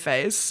down my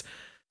face.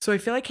 So I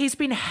feel like he's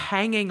been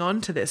hanging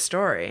on to this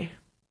story.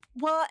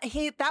 Well,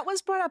 that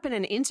was brought up in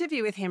an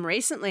interview with him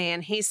recently,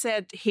 and he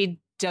said he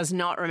does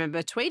not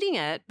remember tweeting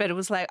it, but it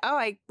was like,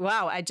 I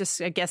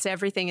guess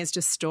everything is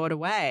just stored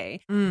away.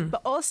 But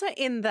also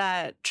in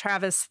that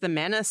Travis the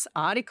Menace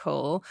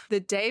article, the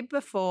day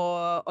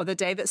before, or the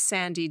day that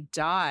Sandy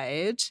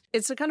died,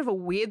 it's a kind of a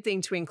weird thing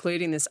to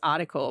include in this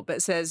article, but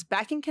it says,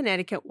 back in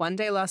Connecticut one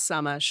day last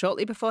summer,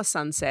 shortly before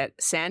sunset,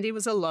 Sandy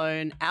was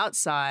alone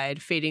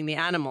outside feeding the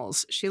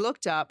animals. She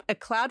looked up. A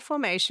cloud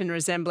formation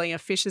resembling a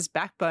fish's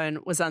backbone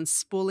was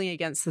unspooling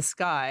against the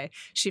sky.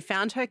 She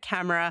found her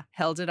camera,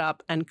 held it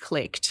up, and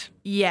clicked.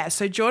 Yeah,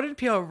 so Jordan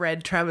Peele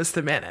read Travis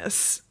the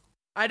Menace.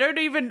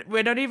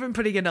 We're not even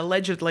putting an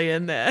allegedly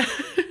in there.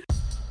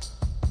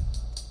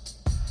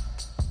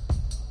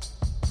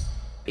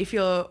 if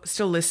you're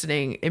still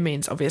listening, it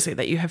means obviously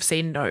that you have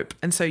seen Nope.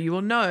 And so you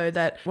will know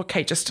that what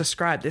Kate just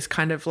described, this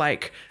kind of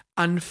like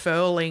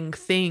unfurling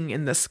thing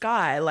in the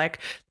sky, like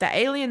the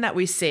alien that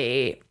we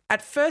see,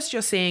 at first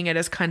you're seeing it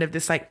as kind of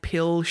this like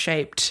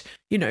pill-shaped,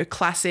 you know,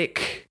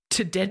 classic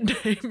to dead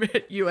name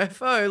it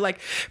UFO, like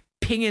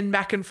pinging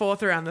back and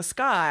forth around the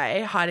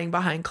sky, hiding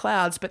behind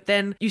clouds. But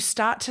then you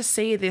start to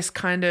see this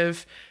kind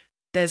of,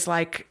 there's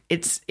like,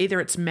 it's either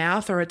its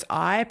mouth or its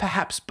eye,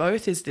 perhaps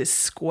both, is this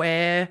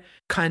square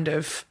kind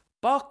of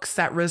box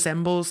that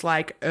resembles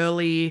like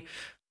early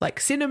like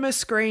cinema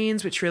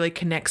screens, which really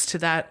connects to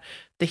that,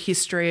 the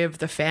history of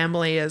the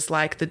family as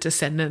like the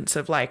descendants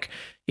of like,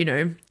 you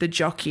know, the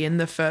jockey in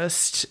the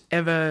first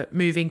ever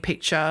moving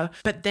picture.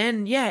 But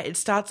then, yeah, it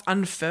starts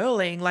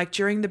unfurling like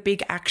during the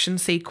big action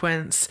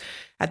sequence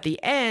at the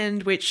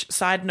end, which,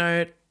 side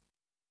note,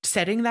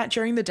 setting that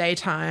during the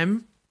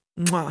daytime,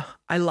 mwah,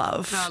 I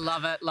love. Oh,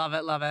 love it, love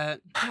it, love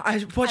it.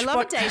 I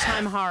love a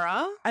daytime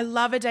horror. I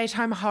love a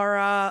daytime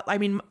horror. I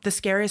mean, the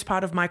scariest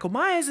part of Michael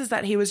Myers is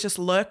that he was just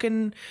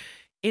lurking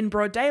in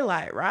broad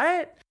daylight,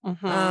 right?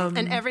 Mm-hmm.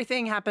 And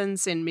everything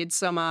happens in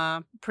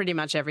Midsommar. Pretty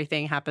much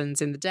everything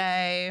happens in the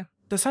day.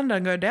 The sun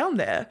don't go down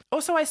there.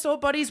 Also, I saw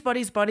Bodies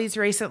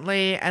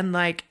recently, and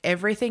like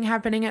everything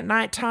happening at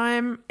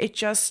nighttime,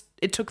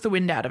 it took the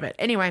wind out of it.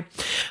 Anyway,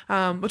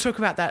 we'll talk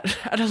about that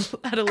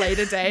at a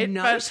later date.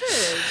 Noted.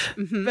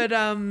 But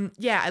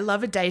yeah, I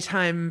love a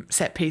daytime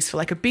set piece for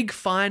like a big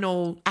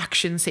final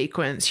action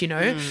sequence, you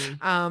know?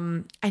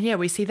 And yeah,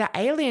 we see that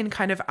alien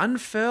kind of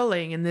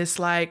unfurling in this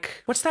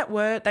like, what's that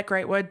word, that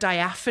great word,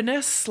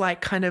 diaphanous, like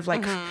kind of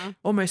like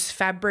almost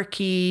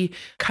fabric-y,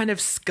 kind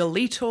of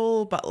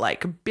skeletal, but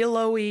like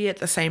billowy at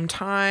the same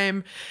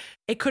time.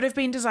 It could have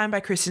been designed by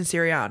Kristen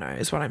Siriano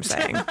is what I'm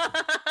saying.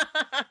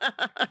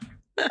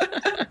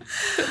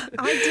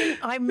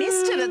 I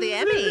missed it at the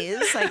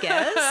Emmys, I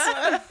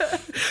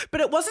guess.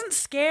 But it wasn't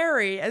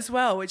scary as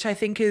well, which I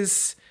think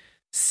is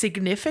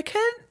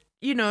significant,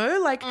 you know?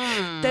 Like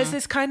there's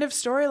this kind of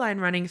storyline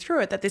running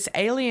through it that this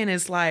alien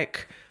is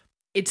like,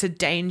 it's a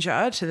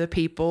danger to the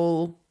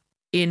people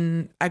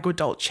in Agua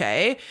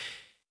Dulce.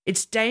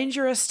 It's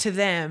dangerous to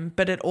them,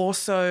 but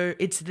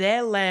it's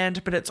their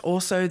land, but it's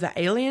also the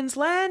aliens'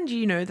 land.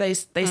 You know, they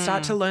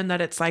start to learn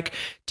that it's like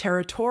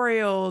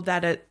territorial,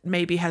 that it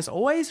maybe has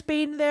always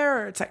been there,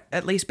 or it's like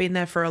at least been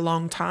there for a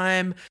long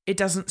time. It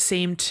doesn't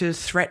seem to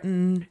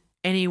threaten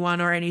anyone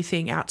or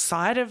anything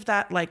outside of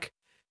that like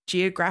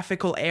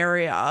geographical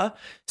area.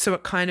 So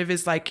it kind of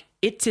is like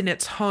it's in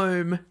its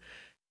home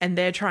and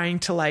they're trying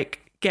to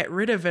like get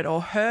rid of it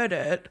or hurt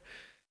it.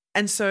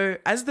 And so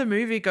as the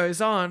movie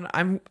goes on,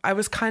 I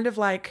was kind of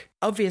like,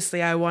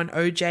 obviously I want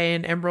OJ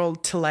and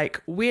Emerald to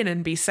like win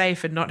and be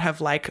safe and not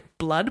have like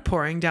blood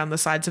pouring down the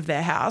sides of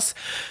their house.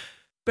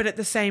 But at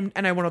the same,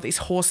 and I want all these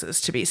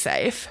horses to be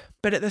safe.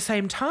 But at the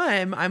same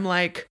time, I'm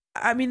like,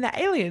 I mean, the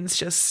alien's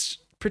just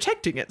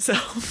protecting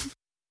itself.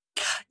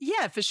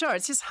 Yeah, for sure.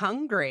 It's just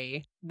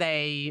hungry.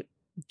 They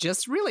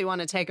just really want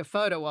to take a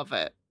photo of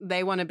it.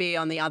 They want to be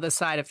on the other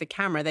side of the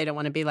camera. They don't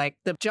want to be like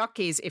the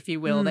jockeys, if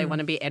you will. They want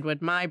to be Edward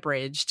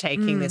Muybridge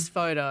taking this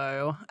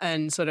photo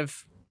and sort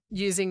of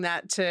using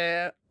that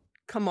to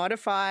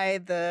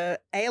commodify the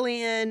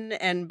alien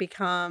and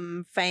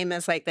become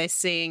famous. Like they're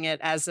seeing it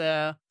as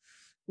a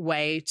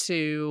way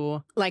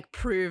to like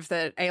prove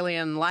that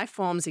alien life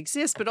forms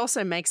exist, but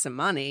also make some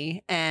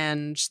money.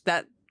 And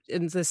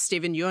the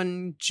Stephen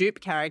Yeun dupe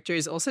character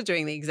is also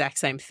doing the exact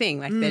same thing.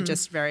 Like they're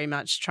just very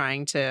much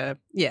trying to,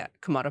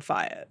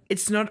 commodify it.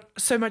 It's not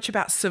so much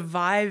about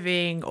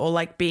surviving or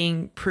like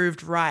being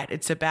proved right.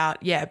 It's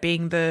about,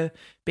 being the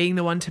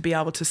one to be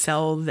able to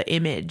sell the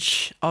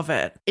image of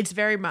it. It's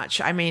very much,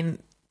 I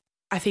mean,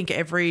 I think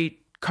every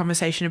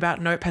conversation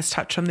about Nope has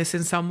touched on this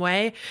in some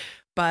way,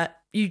 but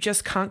you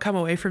just can't come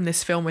away from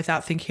this film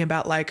without thinking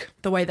about like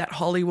the way that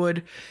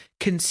Hollywood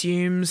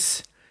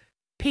consumes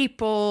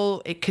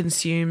people, it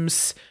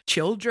consumes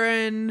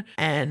children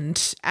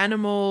and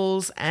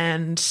animals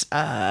and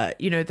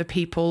the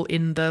people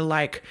in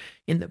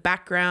the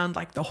background,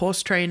 like the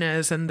horse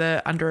trainers and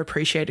the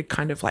underappreciated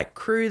kind of like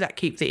crew that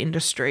keep the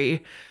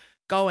industry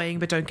going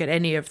but don't get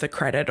any of the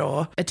credit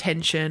or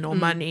attention or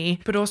money.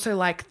 But also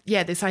like,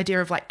 this idea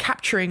of like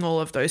capturing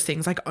all of those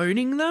things, like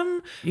owning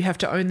them. You have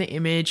to own the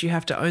image, you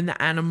have to own the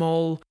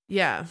animal.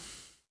 Yeah.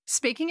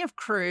 Speaking of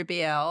crew,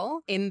 BL,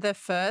 in the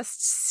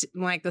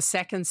the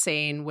second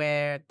scene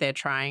where they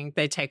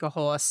take a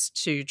horse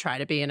to try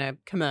to be in a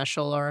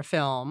commercial or a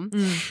film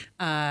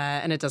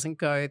and it doesn't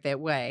go their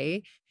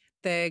way,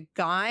 the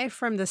guy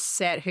from the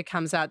set who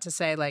comes out to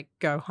say, like,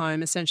 go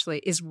home, essentially,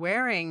 is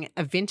wearing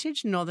a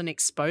vintage Northern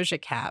Exposure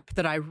cap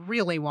that I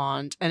really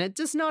want, and it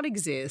does not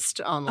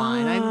exist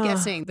online. I'm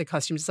guessing the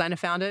costume designer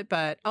found it,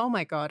 but oh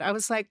my God, I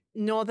was like,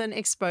 Northern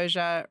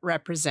Exposure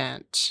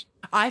represent.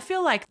 I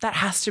feel like that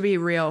has to be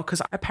real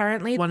because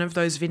apparently one of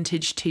those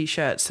vintage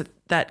T-shirts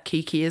that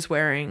Kiki is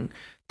wearing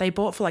they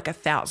bought for like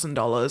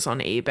 $1,000 on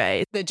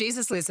eBay. The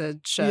Jesus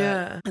Lizard shirt.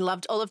 Yeah. I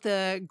loved all of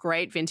the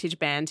great vintage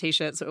band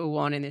t-shirts that were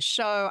worn in this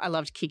show. I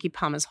loved Kiki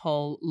Palmer's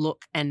whole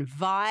look and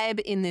vibe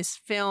in this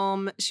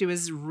film. She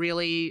was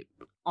really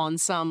on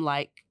some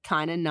like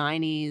kind of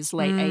 90s,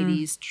 late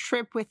 80s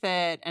trip with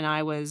it, and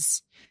I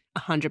was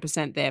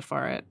 100% there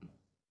for it.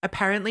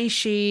 Apparently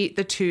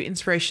the two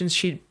inspirations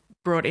she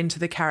brought into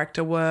the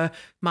character were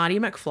Marty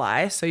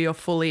McFly, so you're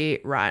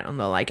fully right on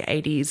the like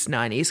 80s,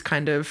 90s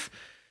kind of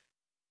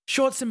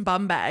shorts and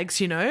bum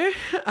bags, you know?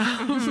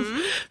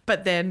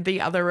 But then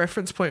the other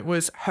reference point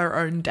was her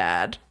own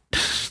dad.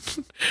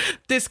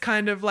 This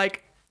kind of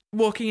like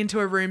walking into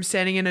a room,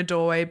 standing in a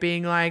doorway,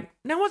 being like,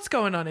 now what's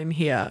going on in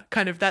here?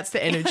 Kind of, that's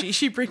the energy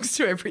she brings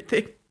to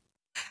everything.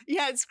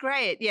 Yeah, it's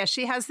great. Yeah,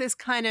 she has this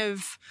kind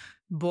of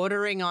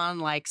bordering on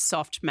like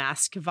soft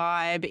mask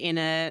vibe in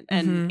it,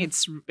 and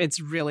it's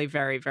really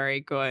very, very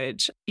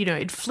good. You know,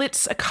 it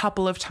flits a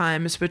couple of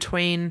times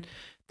between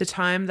the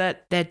time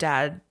that their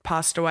dad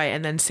passed away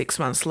and then 6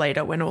 months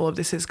later when all of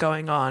this is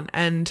going on,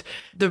 and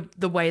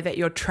the way that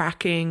you're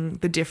tracking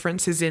the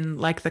differences in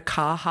like the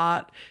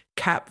Carhartt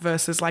cap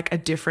versus like a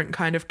different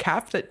kind of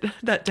cap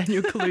that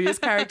Daniel Kaluuya's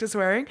character's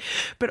wearing.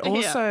 But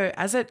also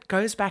as it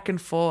goes back and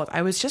forth,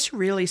 I was just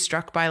really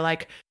struck by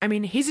like, I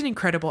mean, he's an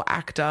incredible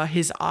actor.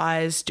 His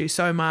eyes do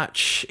so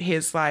much.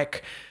 His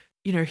like,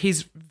 you know,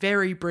 he's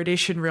very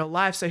British in real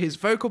life, so his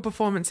vocal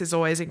performance is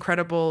always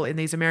incredible in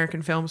these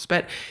American films,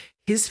 but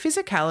his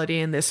physicality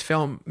in this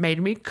film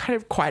made me kind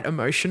of quite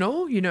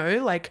emotional, you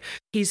know, like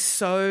he's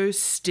so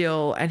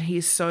still and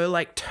he's so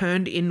like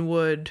turned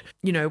inward,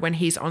 you know, when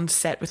he's on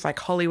set with like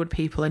Hollywood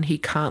people and he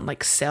can't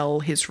like sell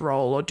his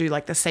role or do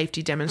like the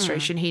safety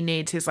demonstration. He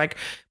needs his like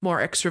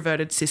more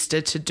extroverted sister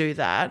to do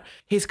that.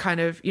 He's kind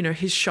of, you know,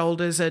 his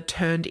shoulders are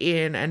turned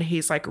in and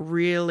he's like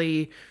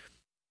really,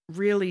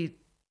 really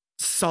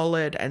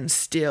solid and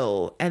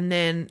still. And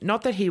then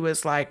not that he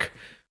was like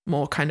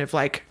more kind of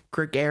like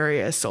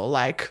gregarious or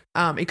like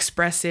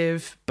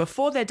expressive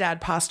before their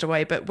dad passed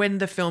away, but when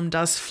the film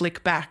does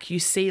flick back, you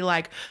see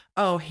like,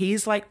 oh,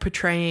 he's like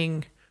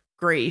portraying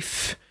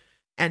grief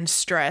and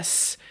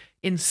stress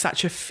in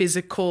such a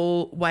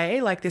physical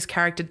way. Like this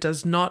character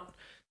does not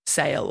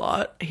say a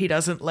lot, he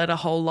doesn't let a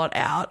whole lot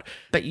out,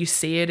 but you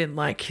see it in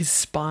like his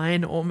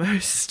spine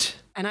almost.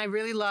 And I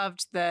really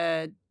loved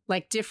the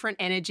like different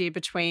energy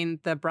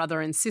between the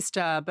brother and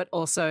sister, but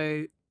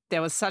also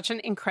there was such an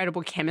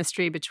incredible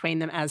chemistry between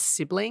them as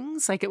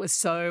siblings. Like it was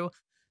so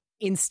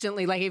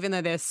instantly, like even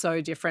though they're so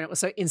different, it was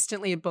so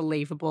instantly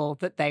believable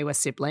that they were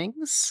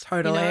siblings.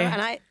 Totally. You know?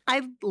 And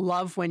I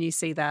love when you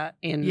see that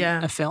in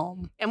a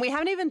film. And we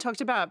haven't even talked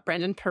about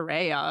Brendan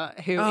Pereira,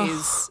 who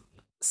is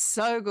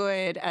so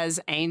good as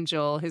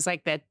Angel, who's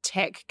like their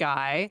tech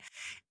guy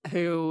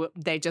who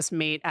they just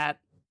meet at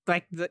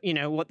like the, you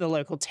know, what the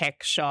local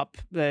tech shop,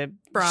 the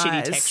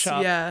shitty tech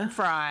shop,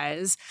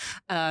 Fry's,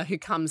 who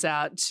comes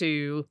out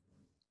to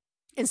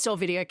install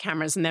video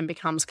cameras and then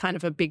becomes kind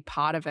of a big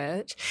part of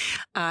it.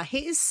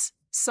 He's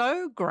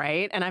so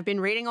great. And I've been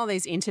reading all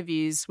these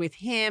interviews with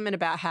him and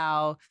about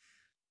how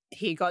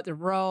he got the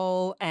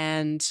role,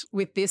 and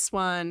with this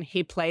one,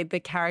 he played the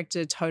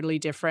character totally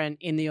different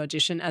in the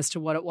audition as to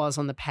what it was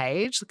on the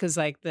page, because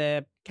like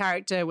the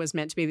character was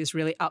meant to be this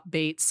really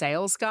upbeat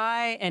sales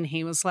guy, and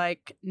he was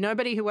like,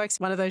 nobody who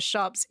works in one of those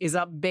shops is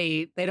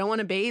upbeat. They don't want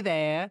to be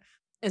there.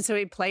 And so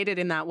he played it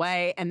in that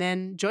way. And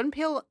then Jordan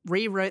Peele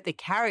rewrote the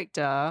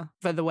character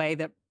for the way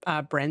that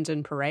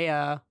Brendan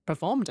Pereira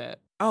performed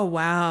it. Oh,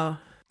 wow.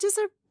 Just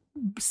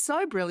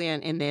so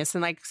brilliant in this,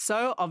 and like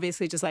so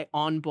obviously just like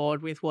on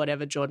board with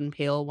whatever Jordan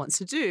Peele wants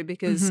to do,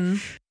 because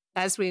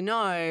as we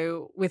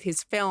know with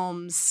his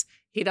films,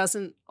 he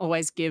doesn't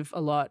always give a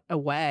lot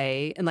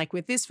away. And like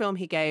with this film,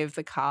 he gave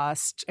the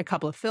cast a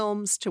couple of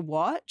films to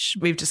watch.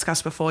 We've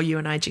discussed before, you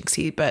and I,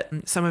 Jinxie, but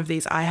some of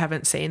these I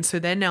haven't seen. So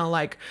they're now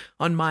like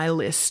on my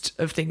list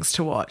of things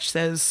to watch.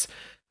 There's,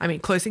 I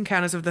mean, Close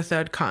Encounters of the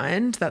Third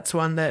Kind. That's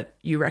one that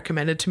you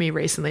recommended to me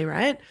recently,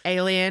 right?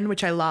 Alien,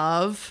 which I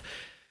love.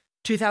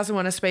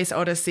 2001: A Space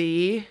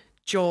Odyssey.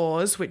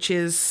 Jaws, which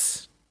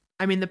is,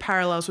 I mean, the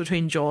parallels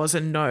between Jaws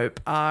and Nope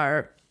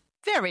are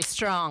very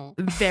strong.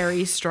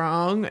 Very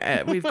strong.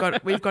 We've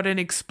got an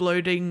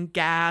exploding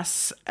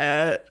gas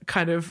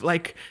kind of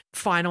like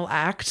final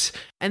act,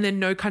 and then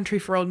No Country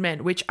for Old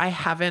Men, which I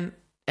haven't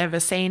ever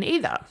seen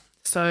either.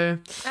 So,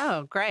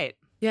 oh, great.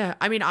 Yeah,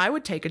 I mean, I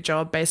would take a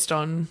job based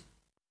on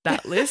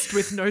that list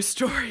with no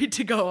story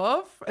to go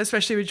off,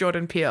 especially with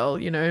Jordan Peele,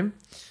 you know.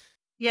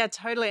 Yeah,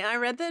 totally. I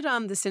read that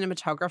the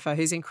cinematographer,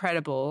 who's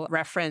incredible,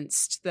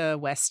 referenced the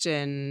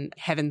Western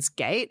Heaven's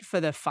Gate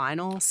for the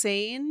final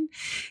scene.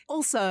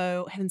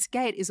 Also, Heaven's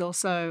Gate is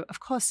also,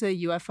 of course, a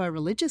UFO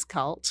religious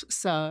cult.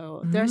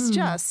 So there's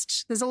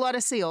a lot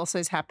of see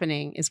alsos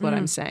happening is what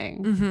I'm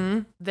saying. Mm-hmm.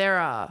 There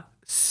are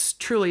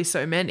truly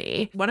so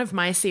many. One of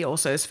my see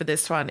alsos for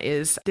this one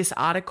is this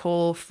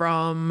article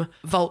from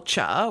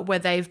Vulture, where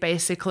they've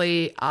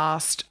basically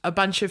asked a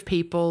bunch of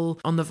people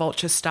on the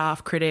Vulture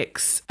staff,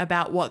 critics,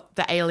 about what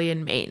the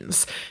alien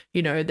means.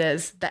 You know,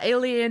 there's the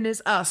alien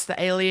is us,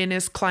 the alien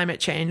is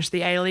climate change,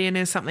 the alien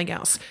is something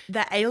else.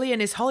 The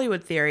alien is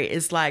Hollywood theory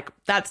is like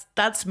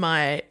that's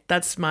my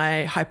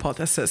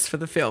hypothesis for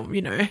the film.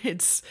 You know,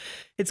 it's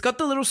got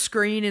the little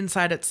screen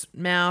inside its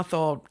mouth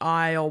or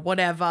eye or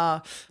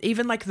whatever.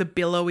 Even like the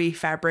billowy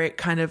fabric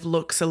kind of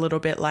looks a little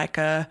bit like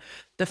the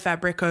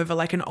fabric over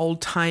like an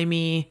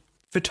old-timey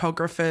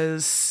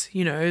photographer's,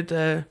 you know,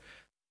 the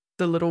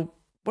little,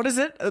 what is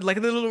it?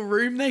 Like the little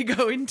room they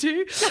go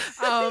into.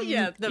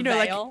 The veil.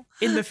 Like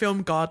in the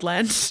film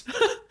Godland.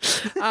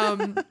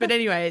 But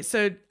anyway,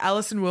 so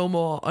Alison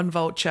Wilmore on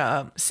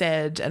Vulture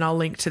said, and I'll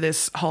link to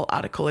this whole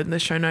article in the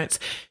show notes,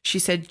 she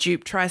said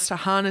Jupe tries to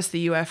harness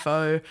the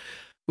UFO,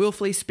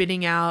 willfully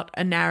spinning out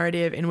a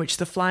narrative in which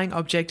the flying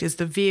object is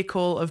the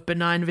vehicle of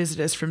benign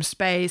visitors from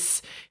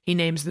space. He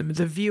names them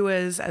the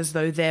viewers as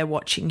though they're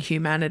watching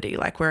humanity,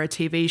 like we're a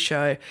TV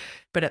show.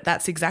 But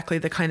that's exactly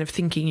the kind of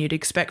thinking you'd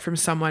expect from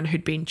someone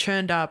who'd been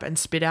churned up and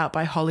spit out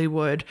by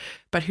Hollywood,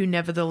 but who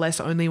nevertheless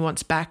only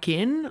wants back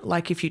in.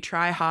 Like if you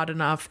try hard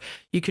enough,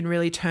 you can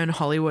really turn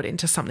Hollywood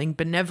into something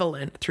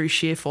benevolent through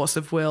sheer force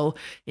of will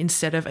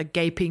instead of a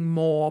gaping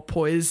maw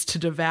poised to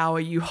devour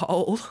you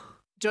whole.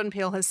 Jordan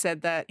Peele has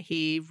said that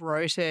he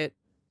wrote it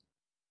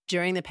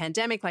during the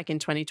pandemic, like in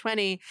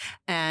 2020,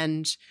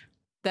 and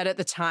that at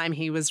the time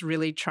he was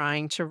really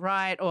trying to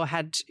write or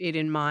had it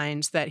in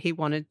mind that he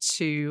wanted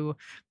to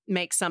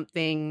make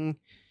something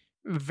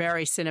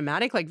very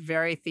cinematic, like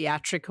very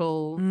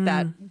theatrical,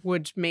 that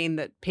would mean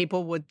that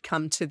people would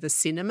come to the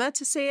cinema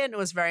to see it. And it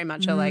was very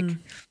much a like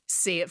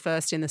see it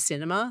first in the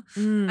cinema.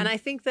 And I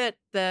think that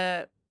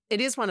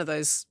it is one of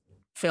those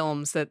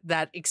films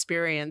that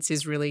experience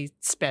is really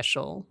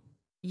special.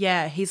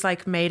 Yeah, he's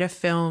like made a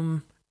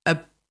film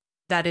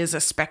that is a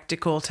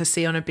spectacle to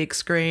see on a big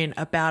screen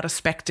about a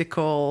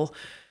spectacle.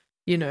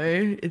 You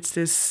know, it's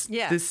this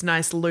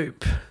nice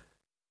loop.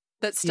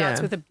 That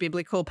starts with a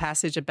biblical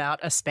passage about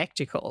a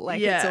spectacle. Like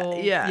it's all,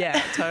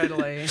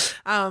 totally.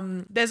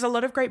 There's a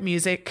lot of great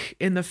music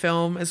in the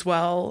film as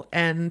well.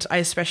 And I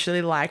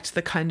especially liked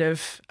the kind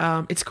of,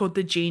 it's called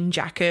the Jean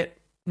Jacket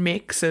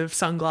mix of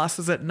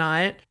Sunglasses at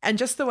Night, and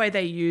just the way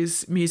they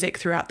use music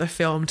throughout the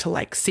film to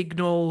like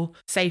signal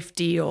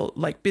safety or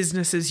like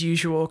business as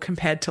usual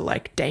compared to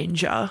like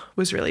danger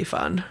was really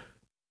fun.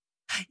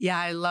 Yeah,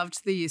 I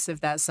loved the use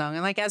of that song.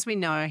 And like, as we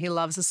know, he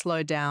loves a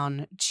slow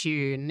down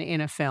tune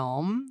in a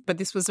film, but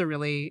this was a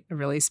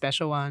really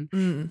special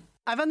one.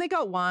 I've only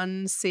got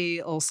one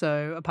C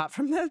also, apart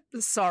from the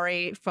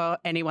sorry for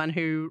anyone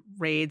who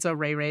reads or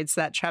rereads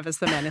that Travis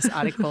the Menace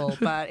article.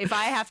 But if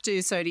I have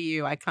to, so do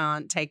you. I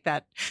can't take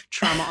that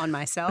trauma on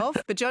myself.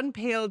 But Jordan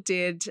Peele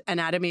did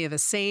Anatomy of a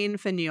Scene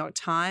for New York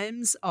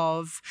Times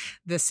of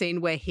the scene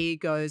where he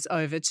goes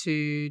over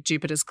to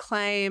Jupiter's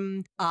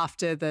Claim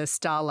after the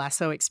Star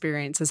Lasso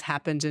experience has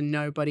happened and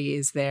nobody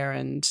is there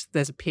and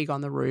there's a pig on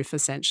the roof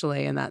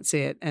essentially and that's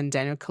it. And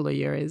Daniel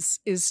Kaluuya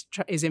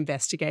is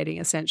investigating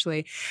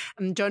essentially.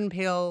 And Jordan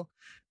Peele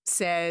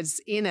says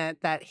in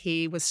it that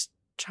he was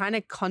trying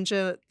to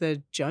conjure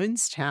the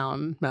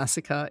Jonestown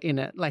massacre in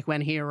it, like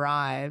when he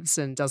arrives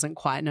and doesn't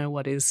quite know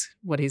what he's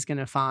going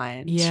to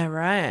find. Yeah,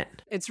 right.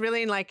 It's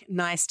really like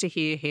nice to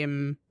hear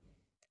him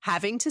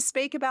having to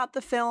speak about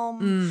the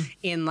film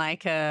in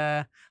like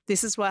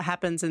this is what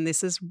happens and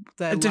this is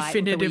the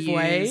definitive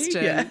way.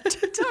 Yeah,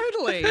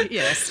 totally.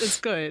 Yes,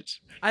 it's good.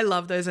 I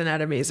love those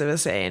anatomies of a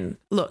scene.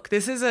 Look,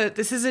 this is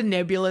a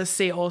nebulous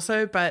scene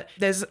also, but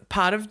there's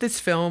part of this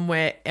film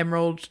where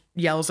Emerald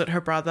yells at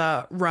her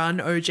brother, "Run,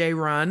 OJ,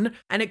 run,"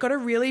 and it got a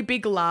really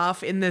big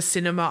laugh in the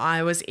cinema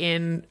I was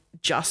in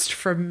just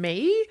from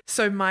me.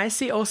 So my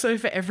C also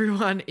for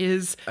everyone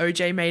is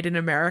OJ Made in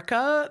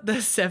America, the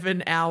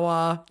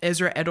 7-hour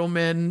Ezra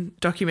Edelman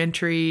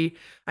documentary.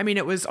 I mean,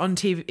 it was on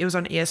TV, it was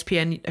on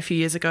ESPN a few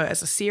years ago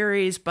as a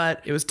series,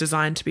 but it was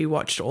designed to be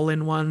watched all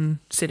in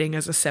one sitting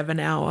as a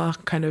 7-hour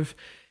kind of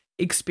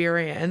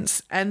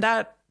experience. And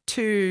that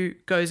too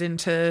goes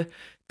into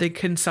the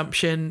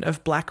consumption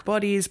of black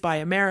bodies by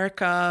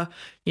America.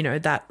 You know,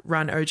 that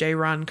Run, OJ,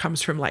 Run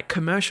comes from like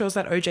commercials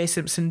that OJ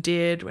Simpson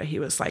did where he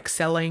was like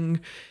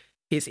selling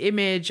his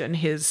image and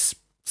his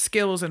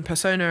skills and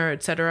persona,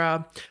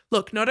 etc.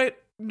 Look, not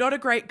a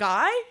great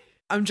guy,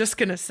 I'm just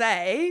going to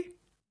say,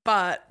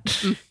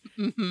 but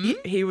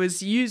he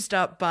was used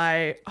up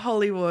by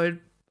Hollywood.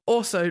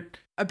 Also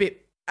a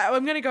bit,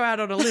 I'm going to go out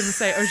on a limb and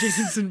say OJ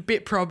Simpson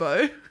bit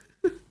probo.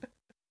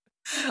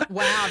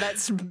 Wow,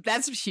 that's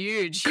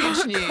huge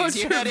news.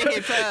 You heard it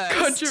here first.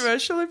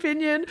 Controversial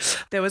opinion.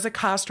 There was a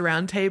cast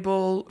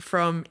roundtable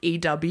from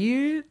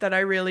EW that I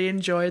really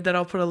enjoyed that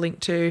I'll put a link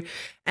to.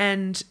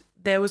 And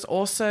there was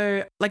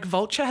also, like,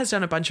 Vulture has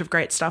done a bunch of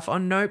great stuff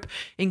on Nope,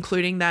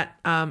 including that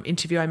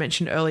interview I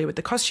mentioned earlier with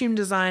the costume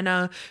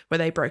designer where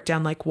they broke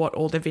down, like, what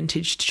all the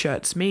vintage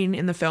shirts mean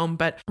in the film.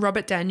 But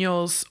Robert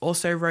Daniels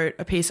also wrote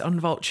a piece on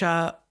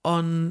Vulture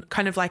on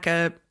kind of like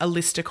a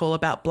listicle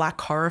about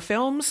black horror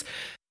films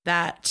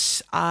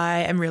that I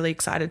am really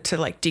excited to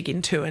like dig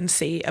into and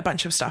see a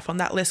bunch of stuff on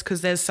that list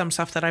because there's some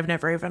stuff that I've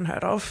never even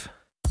heard of.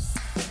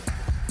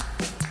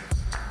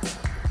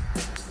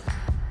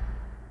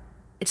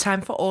 It's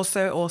time for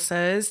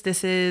Also.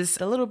 This is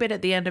a little bit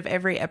at the end of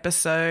every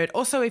episode.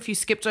 Also, if you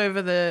skipped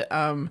over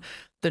the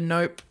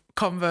Nope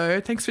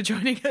convo, thanks for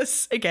joining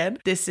us again.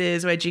 This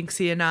is where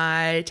Jinxie and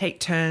I take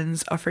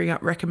turns offering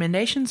up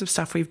recommendations of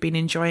stuff we've been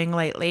enjoying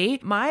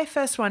lately. My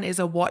first one is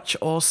a watch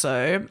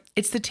also.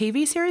 It's the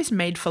TV series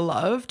Made for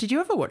Love. Did you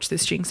ever watch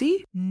this,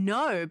 Jinxie?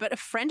 No, but a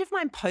friend of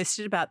mine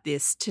posted about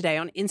this today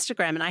on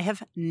Instagram and I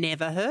have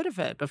never heard of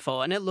it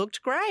before and it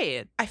looked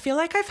great. I feel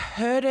like I've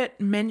heard it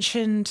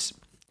mentioned,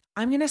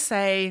 I'm going to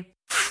say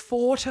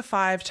 4 to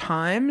 5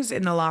 times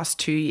in the last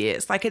 2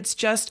 years. Like it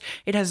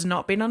has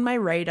not been on my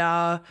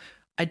radar.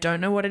 I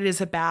don't know what it is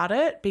about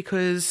it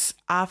because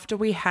after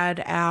we had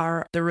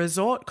the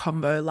resort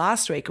combo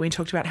last week and we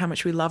talked about how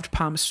much we loved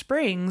Palm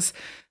Springs,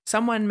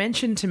 someone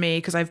mentioned to me,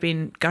 because I've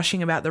been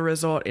gushing about the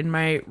resort in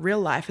my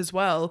real life as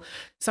well,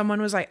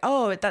 someone was like,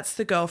 oh, that's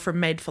the girl from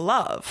Made for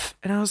Love.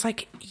 And I was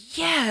like,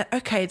 yeah,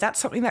 okay,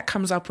 that's something that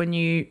comes up when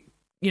you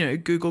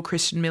Google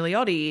Kristen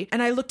Milioti.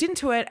 And I looked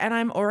into it and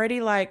I'm already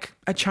like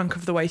a chunk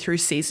of the way through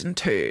season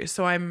 2.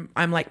 So I'm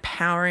like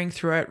powering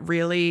through it,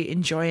 really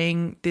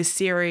enjoying this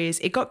series.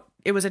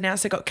 It was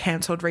announced it got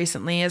cancelled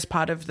recently as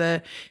part of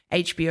the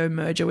HBO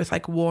merger with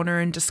like Warner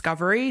and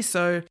Discovery.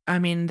 So, I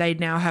mean, they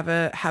now have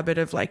a habit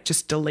of like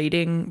just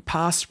deleting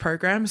past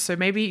programs. So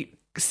maybe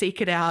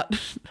seek it out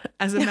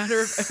as a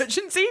matter of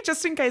urgency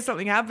just in case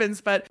something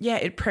happens. But yeah,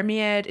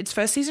 its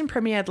first season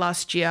premiered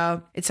last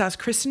year. It stars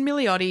Kristen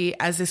Milioti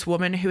as this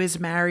woman who has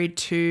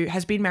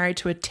been married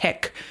to a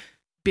tech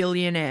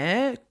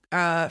billionaire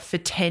for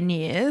 10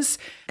 years,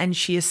 and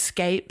she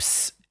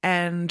escapes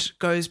and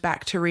goes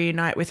back to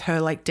reunite with her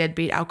like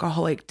deadbeat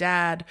alcoholic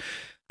dad,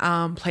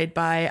 played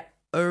by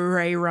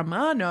Ray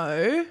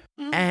Romano.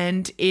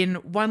 And in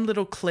one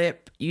little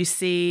clip, you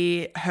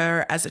see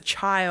her as a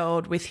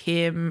child with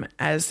him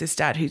as this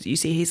dad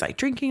he's like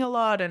drinking a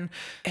lot, and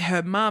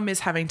her mum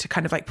is having to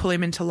kind of like pull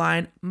him into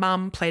line.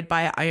 Mum played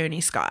by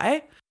Ione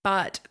Skye.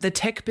 But the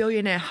tech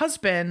billionaire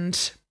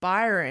husband,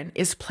 Byron,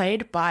 is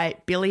played by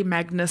Billy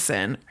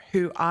Magnussen,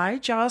 who I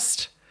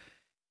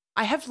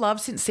have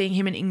loved since seeing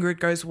him in Ingrid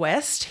Goes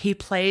West. He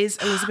plays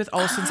Elizabeth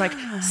Olsen's like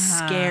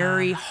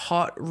scary,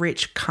 hot,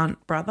 rich cunt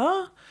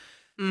brother.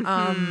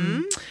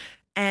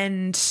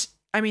 And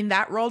I mean,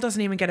 that role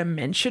doesn't even get a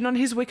mention on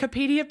his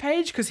Wikipedia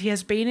page because he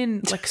has been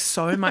in like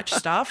so much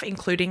stuff,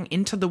 including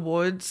Into the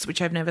Woods,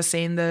 which I've never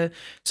seen the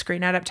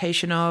screen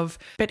adaptation of.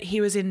 But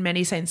he was in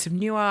Many Saints of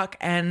Newark.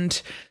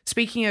 And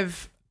speaking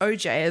of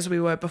OJ, as we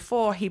were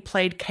before, he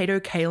played Kato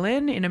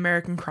Kaelin in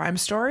American Crime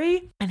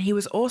Story. And he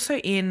was also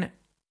in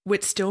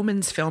Whit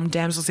Stillman's film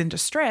Damsels in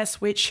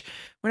Distress, which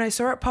when I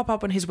saw it pop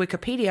up on his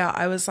Wikipedia,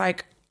 I was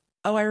like,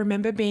 oh, I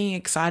remember being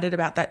excited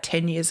about that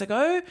 10 years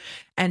ago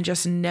and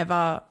just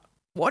never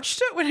watched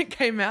it when it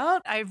came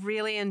out. I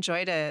really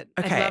enjoyed it.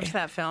 Okay. I loved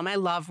that film. I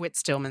love Whit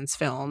Stillman's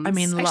films. I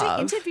mean, I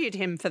actually interviewed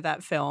him for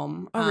that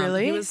film. Oh,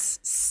 really? He was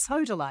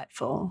so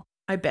delightful.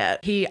 I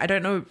bet. I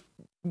don't know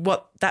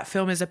what that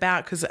film is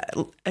about because,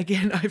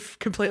 again, I've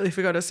completely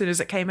forgot as soon as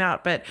it came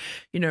out. But,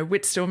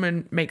 Whit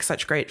Stillman makes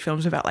such great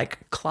films about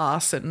like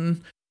class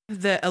and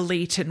the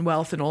elite and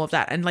wealth and all of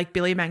that. And like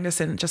Billy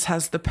Magnussen just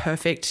has the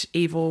perfect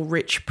evil,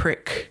 rich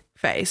prick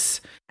face.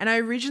 And I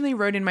originally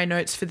wrote in my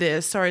notes for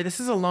this, sorry, this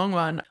is a long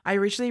one. I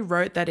originally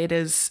wrote that it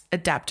is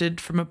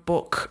adapted from a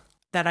book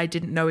that I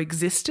didn't know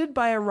existed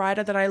by a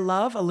writer that I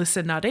love,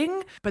 Alyssa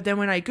Nutting. But then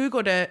when I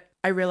Googled it,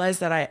 I realized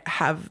that I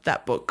have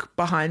that book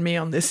behind me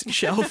on this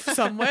shelf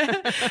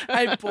somewhere.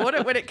 I bought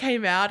it when it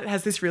came out. It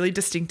has this really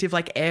distinctive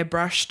like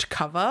airbrushed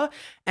cover,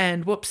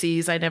 and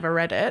whoopsies, I never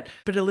read it.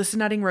 But Alyssa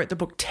Nutting wrote the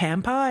book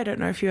Tampa. I don't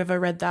know if you ever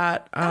read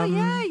that.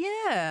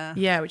 Yeah.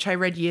 Yeah, which I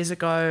read years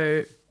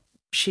ago.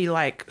 She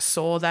like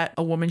saw that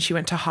a woman she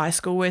went to high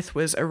school with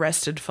was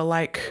arrested for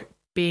like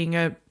being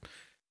a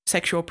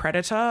sexual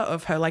predator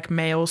of her like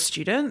male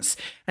students.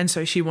 And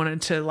so she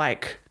wanted to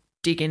like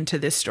dig into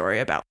this story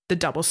about the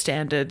double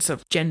standards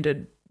of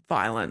gendered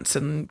violence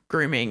and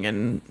grooming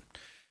and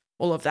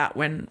all of that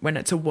when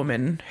it's a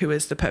woman who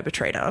is the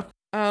perpetrator.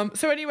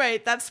 So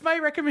anyway, that's my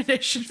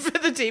recommendation for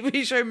the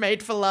TV show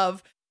Made for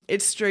Love.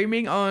 It's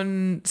streaming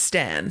on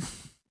Stan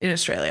in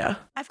Australia.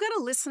 I've got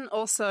to listen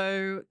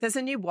also. There's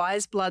a new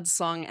Wise Blood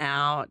song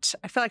out.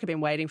 I feel like I've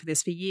been waiting for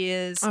this for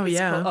years. Oh,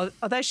 yeah.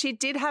 Although she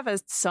did have a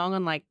song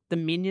on like the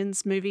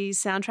Minions movie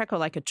soundtrack or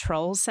like a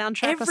Trolls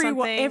soundtrack or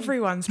something.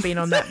 Everyone's been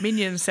on that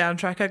Minions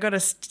soundtrack, I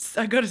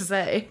gotta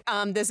say.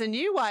 There's a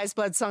new Wise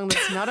Blood song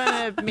that's not on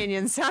a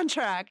Minions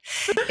soundtrack.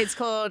 It's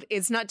called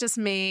It's Not Just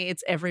Me,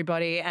 It's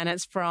Everybody. And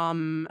it's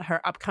from her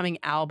upcoming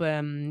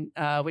album,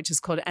 which is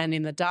called And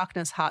in the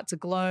Darkness, Hearts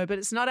Aglow. But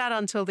it's not out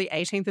until the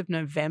 18th of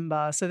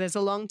November. So there's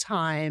a long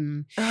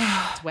time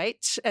to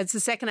wait. It's the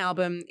second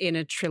album in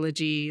a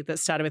trilogy that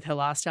started with her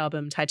last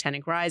album,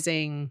 Titanic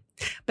Rising.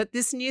 But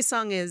this new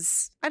song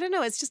is, I don't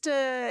know, it's just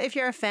if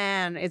you're a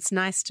fan, it's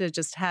nice to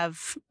just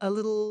have a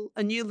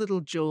new little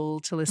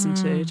jewel to listen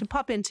to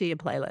pop into your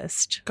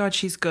playlist. God,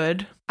 she's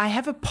good. I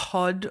have a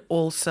pod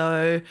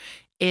also.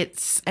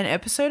 It's an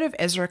episode of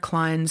Ezra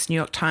Klein's New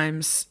York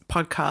Times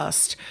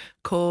podcast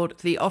called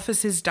The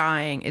Office is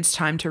Dying. It's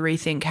time to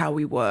rethink how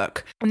we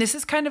work. And this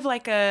is kind of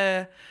like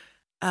a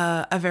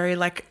very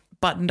like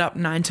buttoned up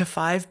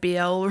 9-to-5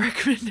 BL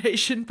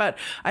recommendation, but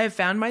I have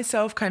found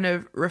myself kind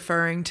of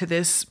referring to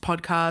this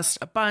podcast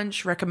a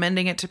bunch,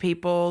 recommending it to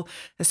people,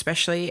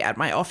 especially at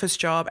my office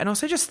job, and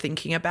also just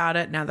thinking about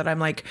it now that I'm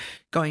like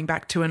going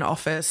back to an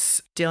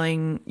office,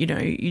 dealing, you know,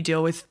 you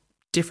deal with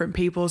different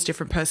people's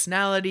different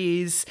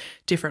personalities,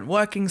 different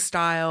working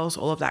styles,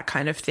 all of that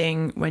kind of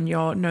thing when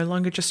you're no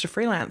longer just a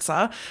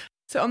freelancer.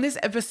 So on this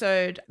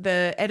episode,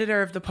 the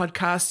editor of the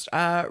podcast,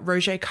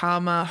 Roger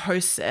Karma,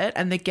 hosts it,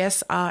 and the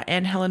guests are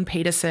Anne Helen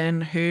Petersen,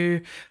 who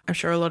I'm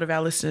sure a lot of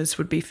our listeners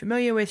would be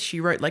familiar with.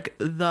 She wrote like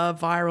the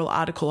viral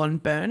article on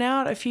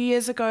burnout a few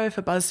years ago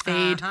for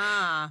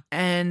BuzzFeed.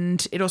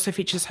 And it also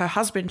features her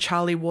husband,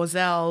 Charlie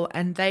Warzel,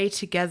 and they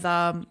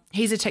together,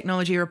 he's a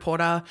technology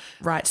reporter,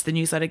 writes the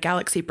newsletter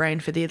Galaxy Brain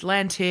for The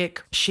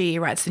Atlantic. She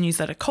writes the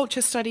newsletter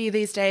Culture Study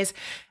these days,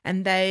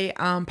 and they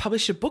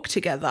published a book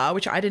together,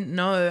 which I didn't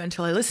know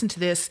until I listened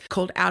to this,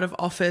 called Out of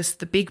Office,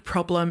 The Big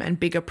Problem and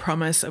Bigger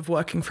Promise of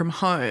Working from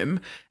Home.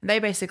 They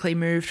basically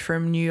moved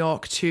from New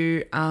York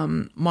to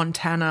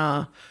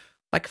Montana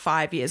like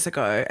 5 years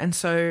ago, and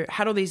so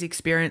had all these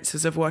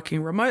experiences of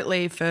working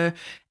remotely for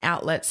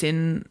outlets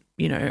in,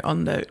 you know,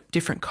 on the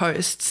different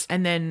coasts,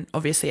 and then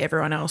obviously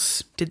everyone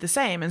else did the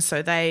same, and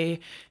so they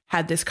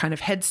had this kind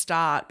of head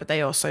start, but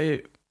they also,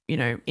 you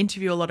know,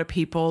 interview a lot of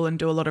people and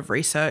do a lot of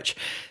research.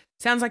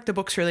 Sounds like the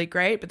book's really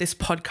great, but this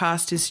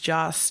podcast is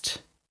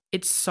just,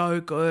 it's so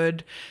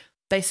good.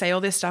 They say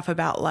all this stuff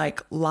about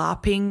like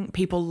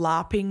people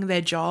LARPing their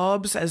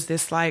jobs as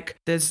this, like,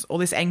 there's all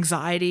this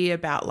anxiety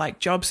about like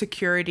job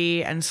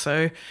security. And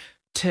so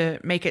to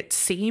make it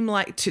seem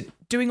like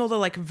doing all the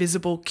like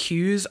visible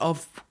cues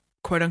of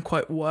quote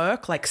unquote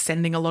work, like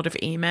sending a lot of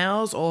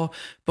emails or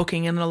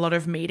booking in a lot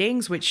of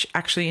meetings, which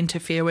actually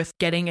interfere with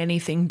getting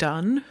anything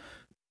done.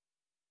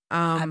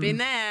 I've been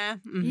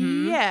there.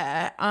 Mm-hmm.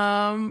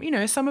 Yeah. You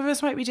know, some of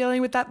us might be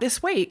dealing with that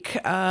this week.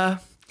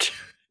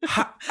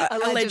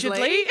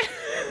 Allegedly.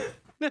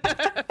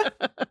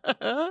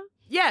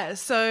 Yeah,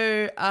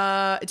 so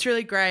it's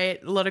really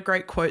great. A lot of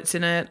great quotes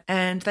in it.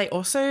 And they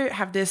also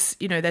have this,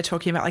 you know, they're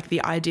talking about like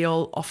the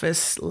ideal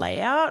office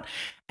layout.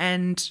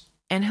 And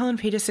Anne Helen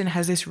Petersen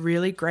has this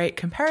really great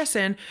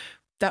comparison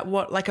that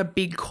what like a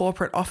big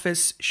corporate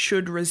office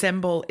should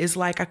resemble is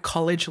like a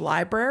college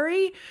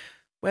library.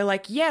 Where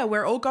like, yeah,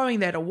 we're all going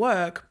there to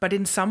work, but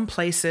in some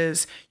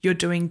places you're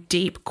doing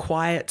deep,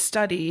 quiet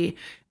study,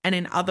 and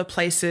in other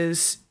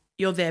places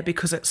you're there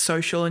because it's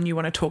social and you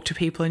want to talk to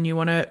people and you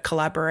want to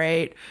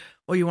collaborate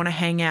or you want to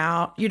hang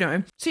out, you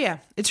know. So yeah,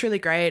 it's really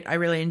great. I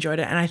really enjoyed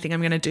it, and I think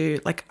I'm going to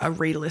do like a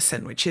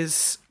re-listen, which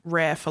is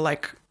rare for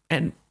like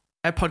a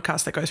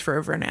podcast that goes for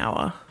over an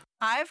hour.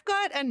 I've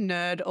got a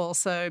nerd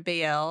also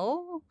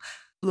BL.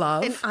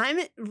 Love. And I'm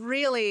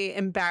really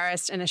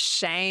embarrassed and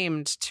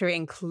ashamed to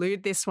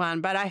include this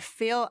one, but I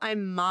feel I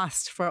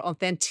must for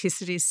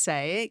authenticity's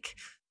sake.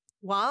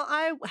 While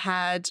I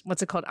had,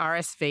 what's it called,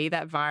 RSV,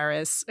 that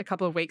virus, a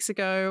couple of weeks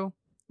ago,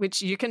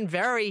 which you can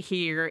very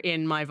hear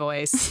in my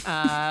voice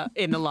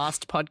in the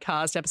last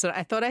podcast episode,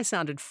 I thought I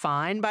sounded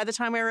fine by the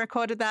time we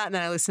recorded that. And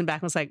then I listened back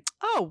and was like,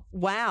 oh,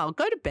 wow,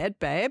 go to bed,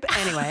 babe.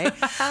 Anyway.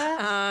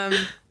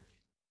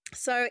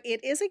 So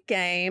it is a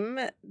game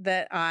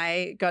that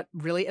I got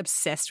really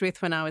obsessed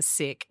with when I was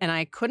sick, and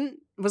it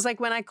was like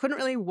when I couldn't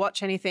really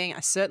watch anything. I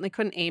certainly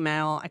couldn't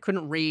email. I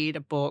couldn't read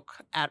a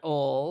book at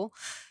all.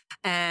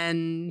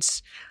 And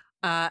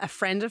a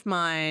friend of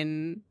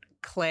mine,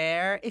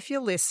 Claire, if you're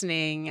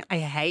listening, I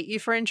hate you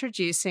for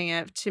introducing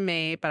it to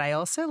me, but I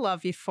also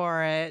love you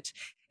for it.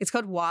 It's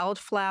called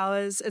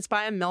Wildflowers. It's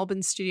by a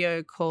Melbourne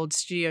studio called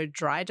Studio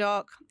Dry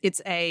Dock.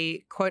 It's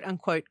a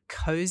quote-unquote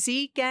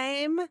cozy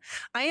game.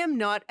 I am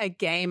not a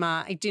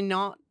gamer. I do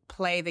not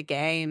play the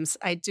games.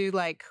 I do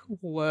like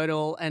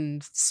Wordle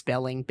and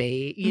Spelling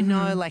Bee, you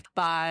know, like,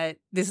 but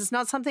this is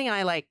not something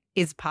I like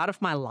is part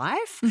of my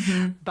life.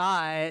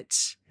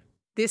 But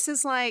this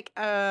is like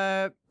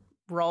a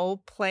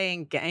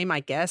role-playing game, I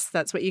guess.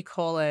 That's what you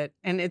call it.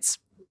 And it's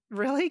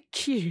really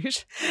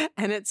cute.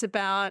 And it's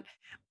about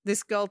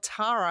this girl,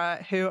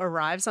 Tara, who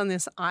arrives on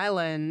this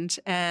island,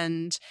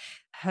 and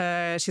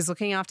she's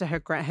looking after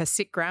her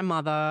sick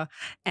grandmother,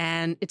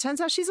 and it turns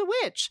out she's a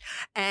witch.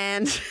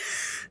 And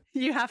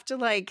you have to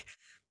like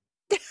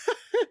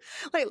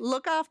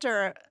look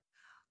after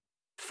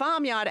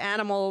farmyard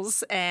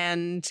animals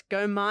and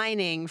go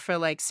mining for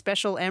like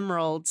special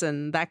emeralds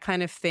and that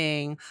kind of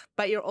thing.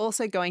 But you're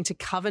also going to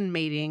coven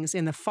meetings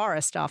in the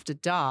forest after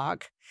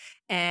dark.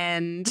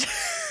 And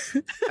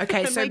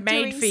okay, so like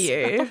made for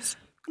you.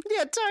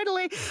 Yeah,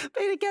 totally.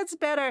 But it gets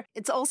better.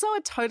 It's also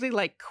a totally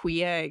like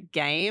queer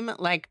game.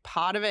 Like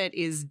part of it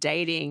is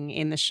dating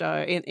in the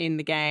show, in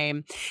the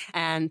game.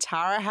 And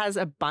Tara has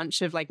a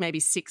bunch of like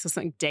maybe 6 or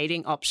something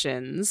dating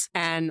options.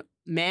 And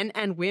men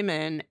and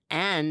women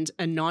and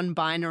a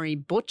non-binary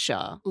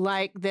butcher.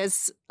 Like,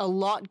 there's a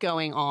lot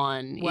going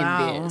on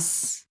in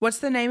this. What's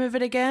the name of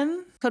it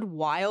again? It's called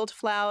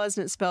Wildflowers,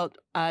 and it's spelled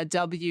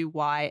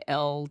WYLD.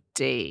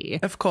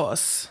 Of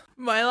course.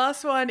 My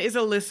last one is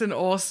a listen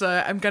also.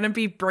 I'm going to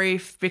be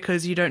brief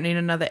because you don't need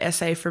another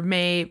essay from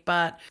me,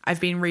 but I've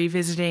been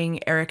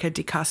revisiting Erika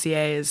de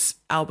Cassier's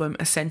album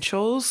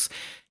Essentials.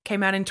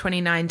 Came out in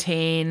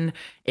 2019.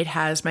 It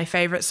has my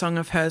favorite song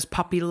of hers,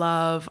 Puppy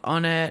Love,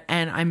 on it,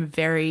 and I'm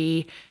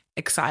very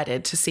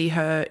excited to see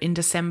her in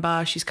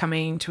December. She's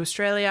coming to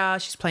Australia.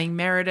 She's playing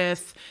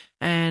Meredith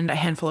and a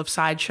handful of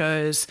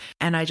sideshows,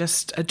 and I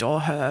just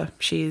adore her.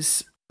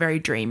 She's very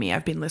dreamy.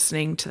 I've been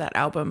listening to that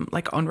album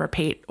like on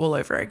repeat all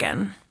over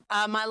again.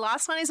 My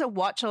last one is a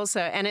watch also,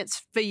 and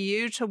it's for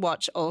you to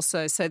watch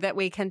also so that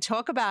we can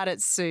talk about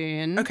it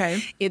soon.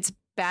 Okay. It's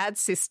Bad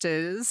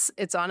Sisters.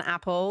 It's on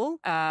Apple.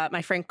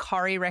 My friend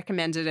Corrie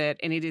recommended it,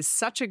 and it is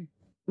such a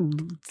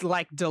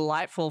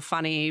delightful,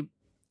 funny,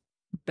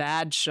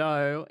 bad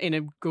show in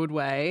a good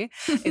way.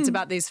 It's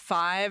about these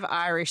 5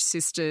 Irish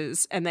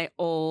sisters, and they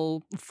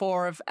all,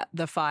 4 of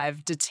the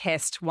 5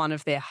 detest one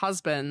of their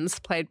husbands,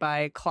 played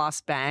by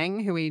Claes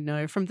Bang, who we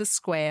know from The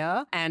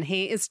Square, and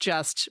he is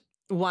just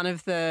one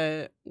of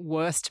the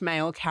worst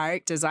male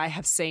characters I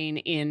have seen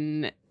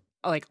in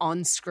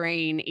on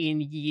screen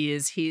in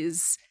years.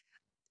 He's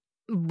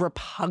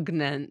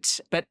repugnant,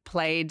 but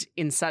played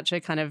in such a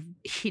kind of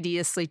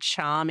hideously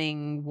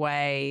charming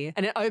way.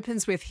 And it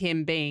opens with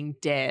him being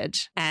dead,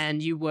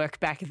 and you work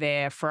back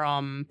there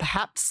from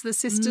perhaps the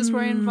sisters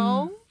were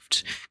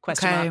involved.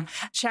 Question mark.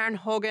 Sharon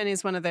Horgan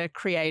is one of the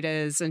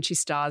creators, and she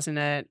stars in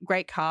it.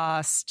 Great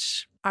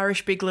cast.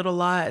 Irish Big Little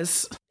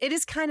Lies. It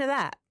is kind of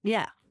that,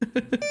 yeah.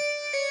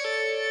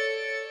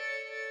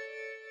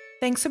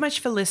 Thanks so much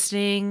for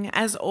listening.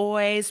 As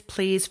always,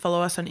 please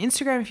follow us on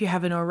Instagram if you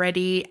haven't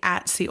already,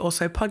 at See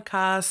Also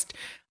Podcast.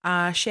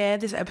 Share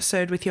this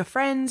episode with your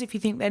friends if you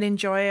think they'd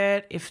enjoy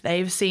it, if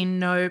they've seen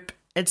Nope,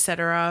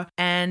 etc.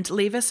 And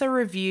leave us a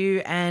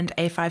review and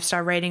a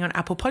 5-star rating on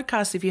Apple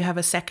Podcasts if you have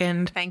a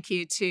second. Thank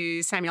you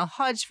to Samuel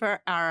Hodge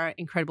for our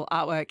incredible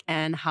artwork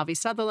and Harvey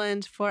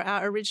Sutherland for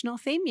our original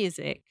theme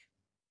music.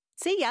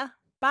 See ya.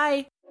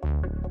 Bye.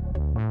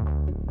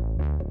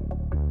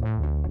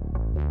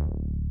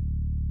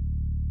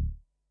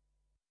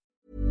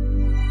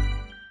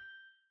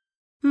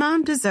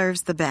 Mom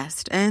deserves the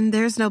best, and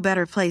there's no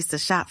better place to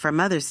shop for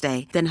Mother's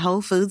Day than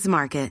Whole Foods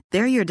Market.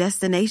 They're your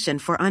destination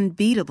for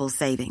unbeatable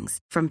savings,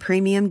 from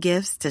premium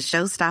gifts to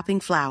show-stopping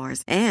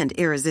flowers and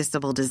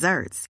irresistible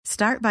desserts.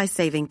 Start by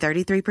saving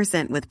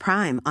 33% with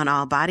Prime on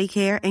all body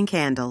care and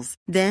candles.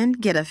 Then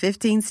get a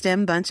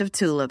 15-stem bunch of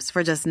tulips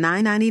for just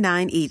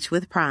 $9.99 each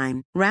with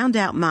Prime. Round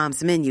out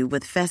Mom's menu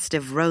with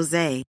festive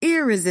rosé,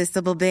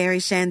 irresistible berry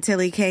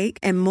chantilly cake,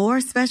 and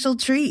more special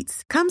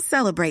treats. Come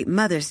celebrate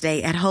Mother's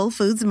Day at Whole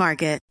Foods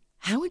Market.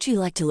 How would you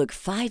like to look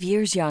 5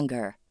 years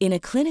younger? In a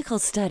clinical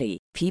study,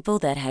 people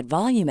that had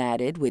volume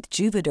added with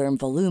Juvederm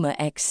Voluma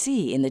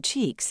XC in the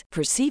cheeks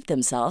perceived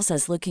themselves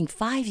as looking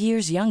 5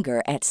 years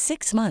younger at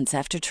 6 months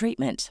after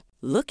treatment.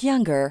 Look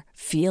younger,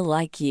 feel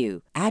like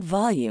you. Add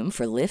volume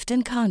for lift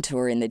and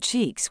contour in the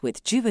cheeks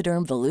with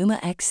Juvederm Voluma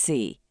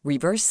XC.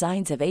 Reverse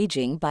signs of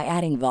aging by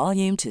adding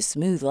volume to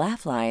smooth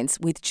laugh lines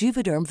with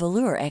Juvederm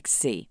Volure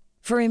XC.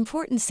 For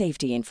important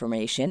safety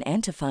information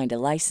and to find a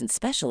licensed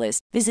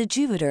specialist, visit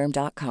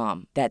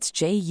Juvederm.com. That's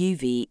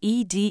JUVEDERM.com.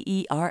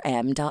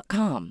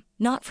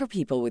 Not for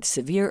people with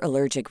severe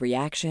allergic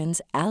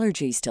reactions,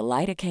 allergies to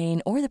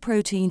lidocaine, or the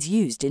proteins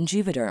used in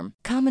Juvederm.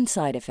 Common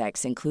side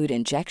effects include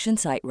injection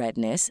site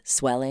redness,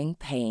 swelling,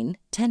 pain,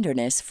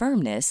 tenderness,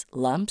 firmness,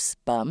 lumps,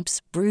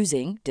 bumps,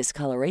 bruising,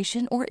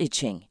 discoloration, or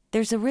itching.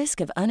 There's a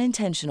risk of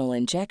unintentional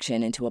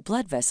injection into a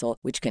blood vessel,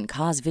 which can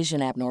cause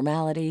vision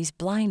abnormalities,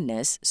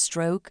 blindness,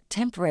 stroke,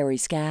 temporary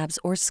scabs,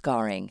 or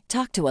scarring.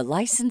 Talk to a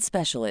licensed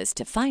specialist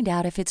to find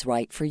out if it's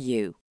right for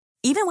you.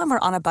 Even when we're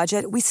on a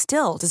budget, we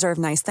still deserve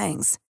nice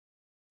things.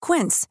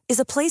 Quince is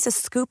a place to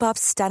scoop up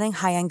stunning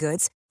high-end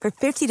goods for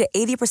 50 to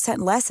 80%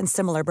 less than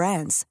similar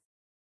brands.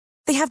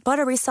 They have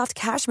buttery soft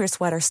cashmere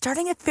sweaters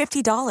starting at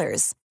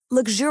 $50,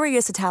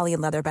 luxurious Italian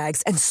leather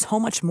bags, and so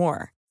much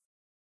more.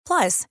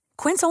 Plus,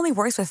 Quince only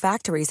works with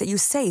factories that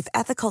use safe,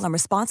 ethical, and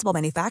responsible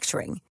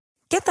manufacturing.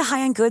 Get the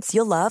high-end goods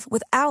you'll love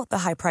without the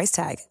high price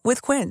tag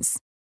with Quince.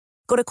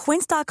 Go to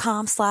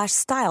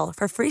quince.com/style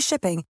for free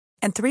shipping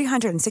and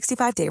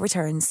 365-day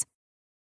returns.